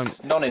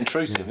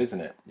non-intrusive,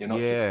 isn't it? You're not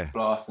just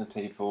blasting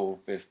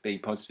people with be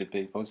positive.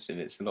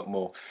 It's a lot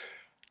more,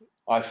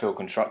 I feel,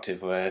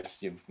 constructive, where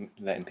you're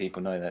letting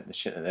people know that the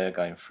shit that they're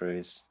going through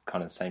is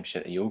kind of the same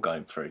shit that you're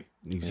going through.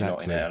 Exactly. You're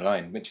not in it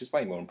alone, which is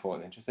way more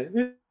important than just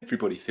saying,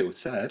 everybody feels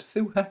sad,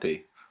 feel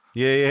happy.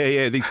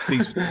 Yeah.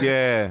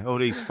 These all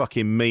these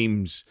fucking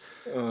memes.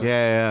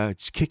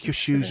 Just kick your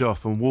shoes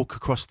off and walk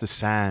across the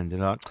sand.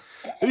 And like,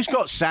 who's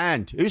got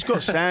sand? Who's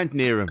got sand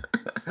near them?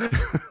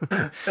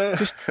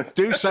 Just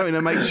do something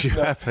that makes you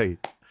happy.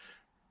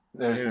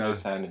 There is no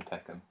sand in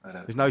Peckham.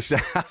 There's no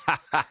sand.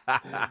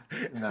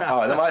 No.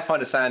 Oh, they might find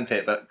a sand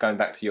pit, but going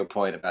back to your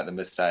point about the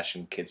moustache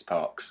and kids'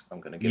 parks, I'm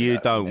going to give you. You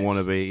don't want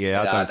to be.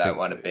 Yeah, I don't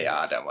want to be.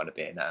 I don't want to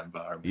be in that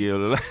environment. You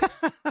look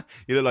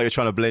like you're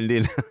trying to blend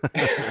in.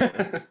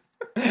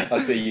 I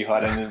see you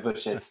hiding in the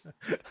bushes.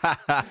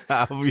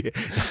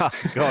 Oh,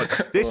 God,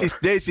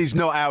 this is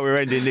not how we're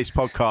ending this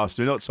podcast.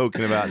 We're not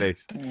talking about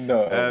this.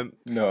 No.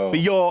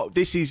 But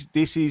this is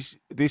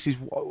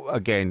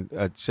again.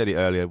 I said it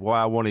earlier.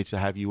 Why I wanted to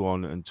have you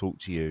on and talk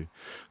to you,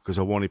 because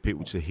I wanted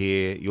people to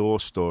hear your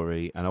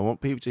story, and I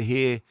want people to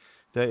hear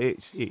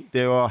that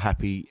there are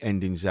happy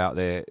endings out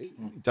there.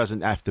 It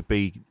doesn't have to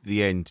be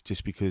the end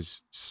just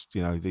because,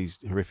 you know, these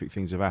horrific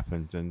things have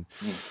happened. And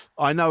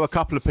I know a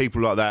couple of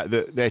people like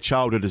that their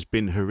childhood has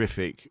been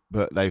horrific,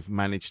 but they've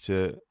managed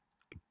to,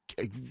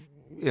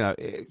 you know,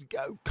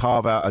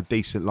 carve out a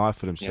decent life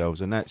for themselves.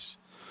 And it's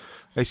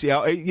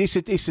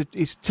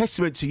a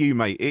testament to you,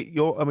 mate.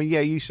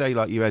 You say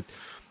like you had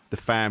the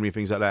family and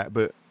things like that,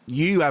 but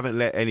you haven't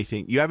let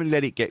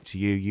it get to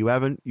you. You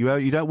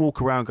don't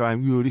walk around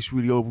going, "Oh, this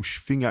really horrible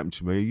thing happened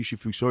to me. You should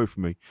feel sorry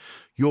for me."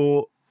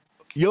 You're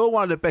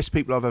one of the best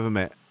people I've ever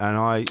met,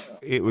 and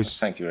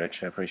Thank you,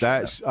 Rich. I appreciate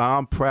that.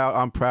 I'm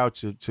proud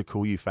to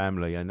call you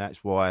family, and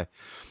that's why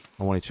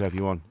I wanted to have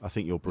you on. I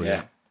think you're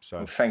brilliant. Yeah. So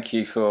well, thank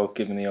you for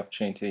giving me the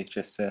opportunity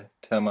just to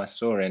tell my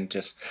story, and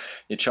just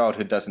your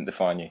childhood doesn't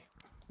define you.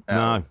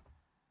 No,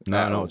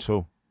 not at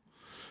all.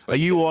 Are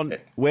you on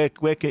when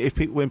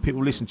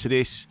people listen to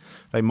this,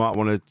 they might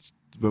want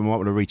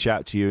to reach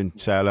out to you and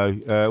say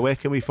hello. Where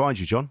can we find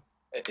you, John?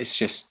 It's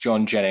just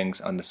John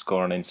Jennings _ on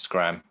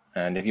Instagram,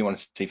 and if you want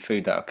to see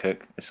food that I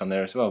cook, it's on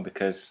there as well,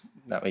 because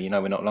that way you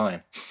know we're not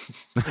lying.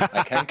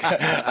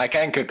 I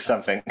can cook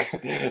something.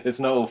 It's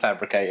not all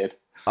fabricated.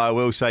 I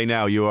will say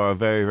now, you are a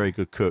very, very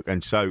good cook,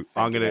 and so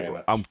we're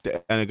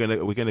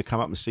gonna come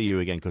up and see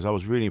you again, because I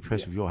was really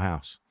impressed with your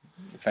house.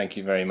 Thank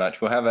you very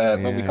much. We'll have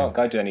but we can't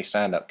go do any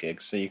stand-up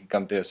gigs, so you can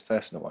come do a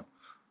personal one.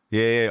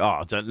 Yeah. Oh,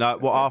 I don't know.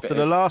 Well, after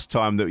the last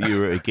time that you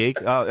were at a gig,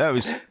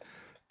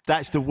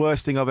 that's the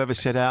worst thing I've ever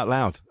said out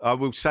loud. I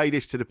will say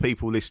this to the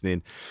people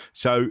listening.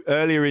 So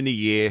earlier in the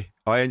year,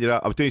 I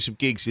was doing some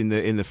gigs in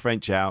the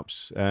French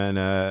Alps, and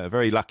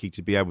very lucky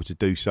to be able to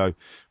do so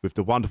with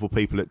the wonderful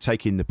people at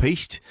Taking the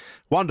Piste.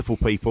 Wonderful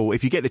people.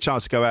 If you get the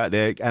chance to go out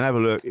there and have a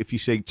look, if you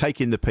see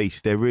Taking the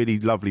Piste, they're really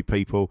lovely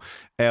people.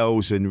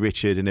 Els and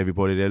Richard and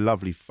everybody, they're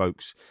lovely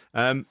folks.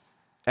 And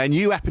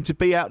you happened to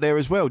be out there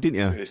as well, didn't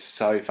you? It was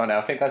so funny.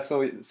 I think I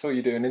saw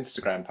you do an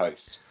Instagram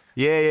post.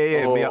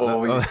 Yeah. Or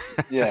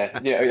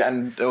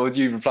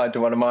you replied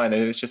to one of mine,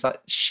 and it was just like,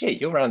 shit,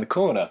 you're around the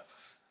corner.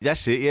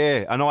 That's it,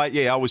 yeah. And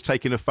I was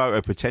taking a photo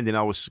pretending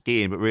I was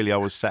skiing, but really I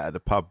was sat at the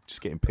pub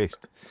just getting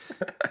pissed.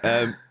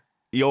 And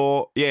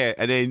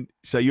then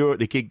so you're at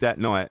the gig that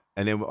night,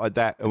 and then we were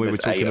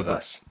talking about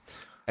us.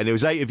 And there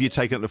was 8 of you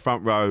taking up the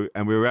front row,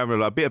 and we were having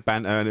a bit of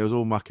banter, and it was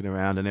all mucking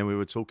around, and then we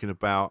were talking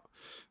about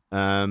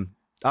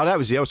that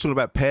was it. I was talking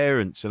about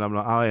parents, and I'm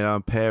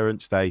like,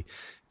 parents, they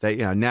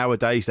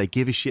nowadays they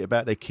give a shit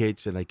about their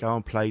kids, and they go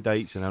on play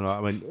dates, and I'm like,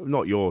 I mean,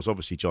 not yours,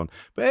 obviously, John,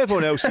 but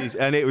everyone else's.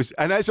 And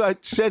as I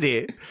said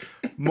it,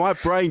 my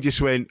brain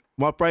went,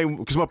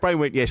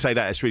 yeah, say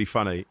that, it's really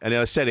funny. And then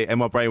I said it, and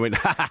my brain went,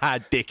 ha ha ha,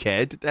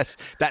 dickhead,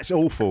 that's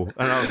awful.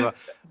 And I was like,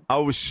 I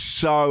was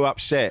so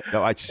upset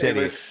that I'd said it.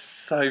 It was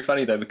so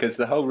funny though, because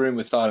the whole room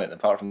was silent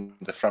apart from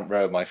the front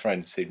row of my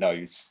friends who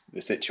knows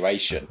the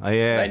situation. Oh,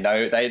 yeah.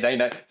 They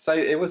know. So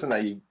it wasn't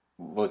that you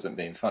wasn't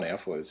being funny. I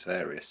thought it was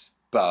hilarious.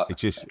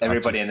 But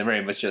everybody in the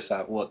room was just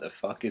like, what the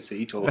fuck is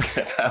he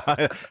talking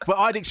about? But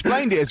I'd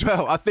explained it as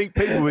well. I think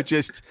people were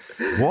just,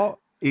 what?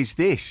 is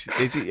this?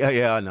 Is it?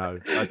 Yeah, I know.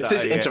 Is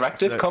this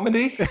interactive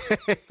comedy?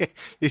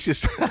 It's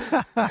just.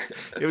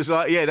 It was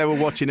like, they were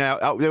watching out.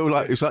 It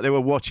was like they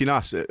were watching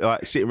us,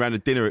 like sitting around a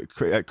dinner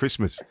at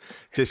Christmas.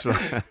 Just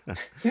like,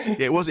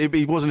 it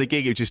wasn't a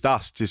gig. It was just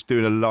us, just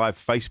doing a live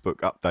Facebook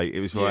update.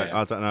 It was like,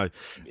 I don't know,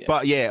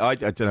 but I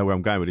don't know where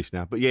I'm going with this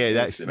now. But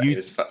it's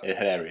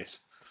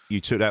hilarious. You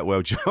took that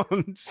well,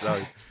 John.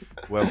 So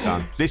well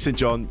done. Listen,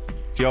 John,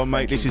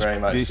 mate, this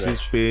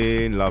has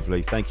been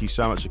lovely. Thank you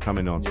so much for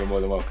coming on. You're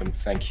more than welcome.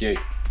 Thank you.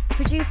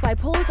 Produced by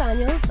Paul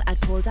Daniels at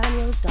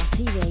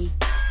pauldaniels.tv.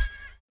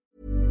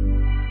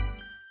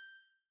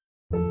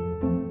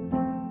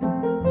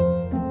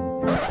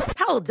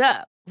 Hold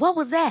up. What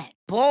was that?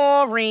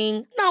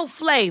 Boring. No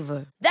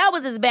flavor. That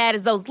was as bad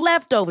as those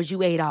leftovers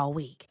you ate all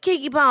week.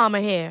 Keke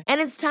Palmer here,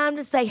 and it's time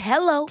to say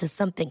hello to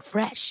something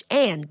fresh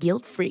and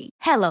guilt-free.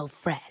 Hello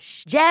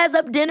Fresh. Jazz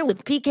up dinner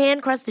with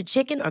pecan-crusted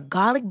chicken or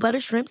garlic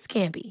butter shrimp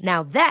scampi.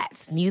 Now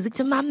that's music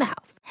to my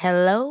mouth.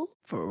 Hello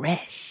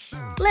Fresh.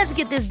 Let's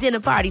get this dinner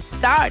party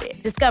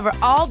started. Discover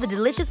all the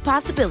delicious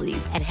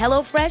possibilities at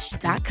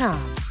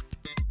HelloFresh.com.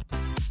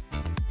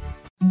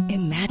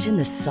 Imagine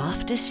the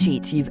softest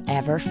sheets you've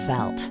ever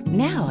felt.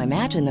 Now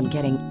imagine them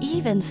getting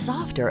even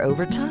softer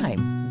over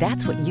time.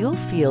 That's what you'll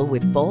feel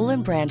with Boll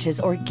 & Branch's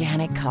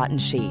organic cotton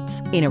sheets.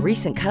 In a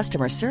recent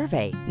customer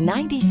survey,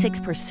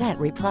 96%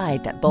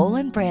 replied that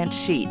Boll & Branch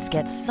sheets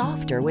get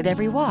softer with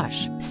every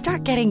wash.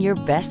 Start getting your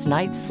best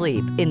night's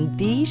sleep in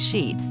these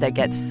sheets that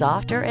get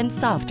softer and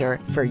softer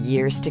for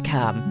years to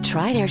come.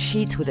 Try their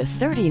sheets with a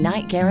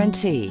 30-night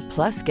guarantee.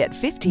 Plus, get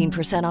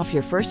 15% off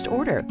your first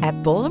order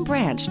at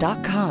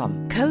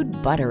bollandbranch.com. Code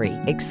BUTTERY.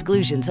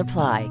 Exclusions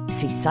apply.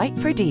 See site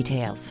for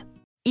details.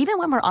 Even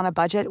when we're on a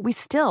budget, we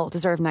still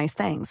deserve nice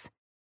things.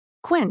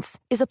 Quince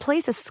is a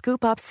place to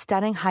scoop up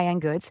stunning high-end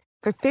goods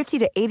for 50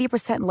 to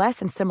 80%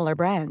 less than similar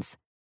brands.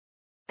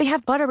 They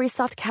have buttery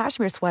soft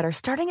cashmere sweaters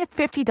starting at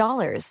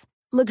 $50,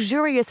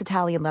 luxurious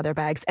Italian leather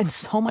bags, and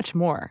so much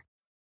more.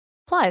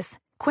 Plus,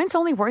 Quince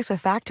only works with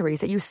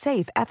factories that use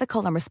safe,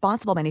 ethical, and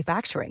responsible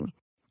manufacturing.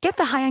 Get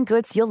the high-end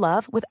goods you'll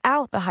love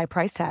without the high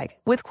price tag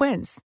with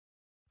Quince.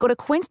 Go to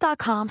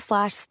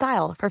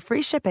quince.com/style for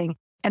free shipping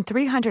and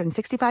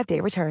 365-day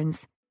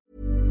returns.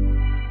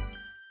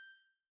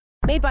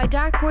 Made by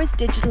darkhorse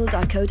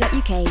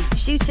digital.co.uk.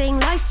 Shooting,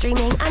 live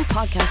streaming and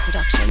podcast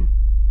production.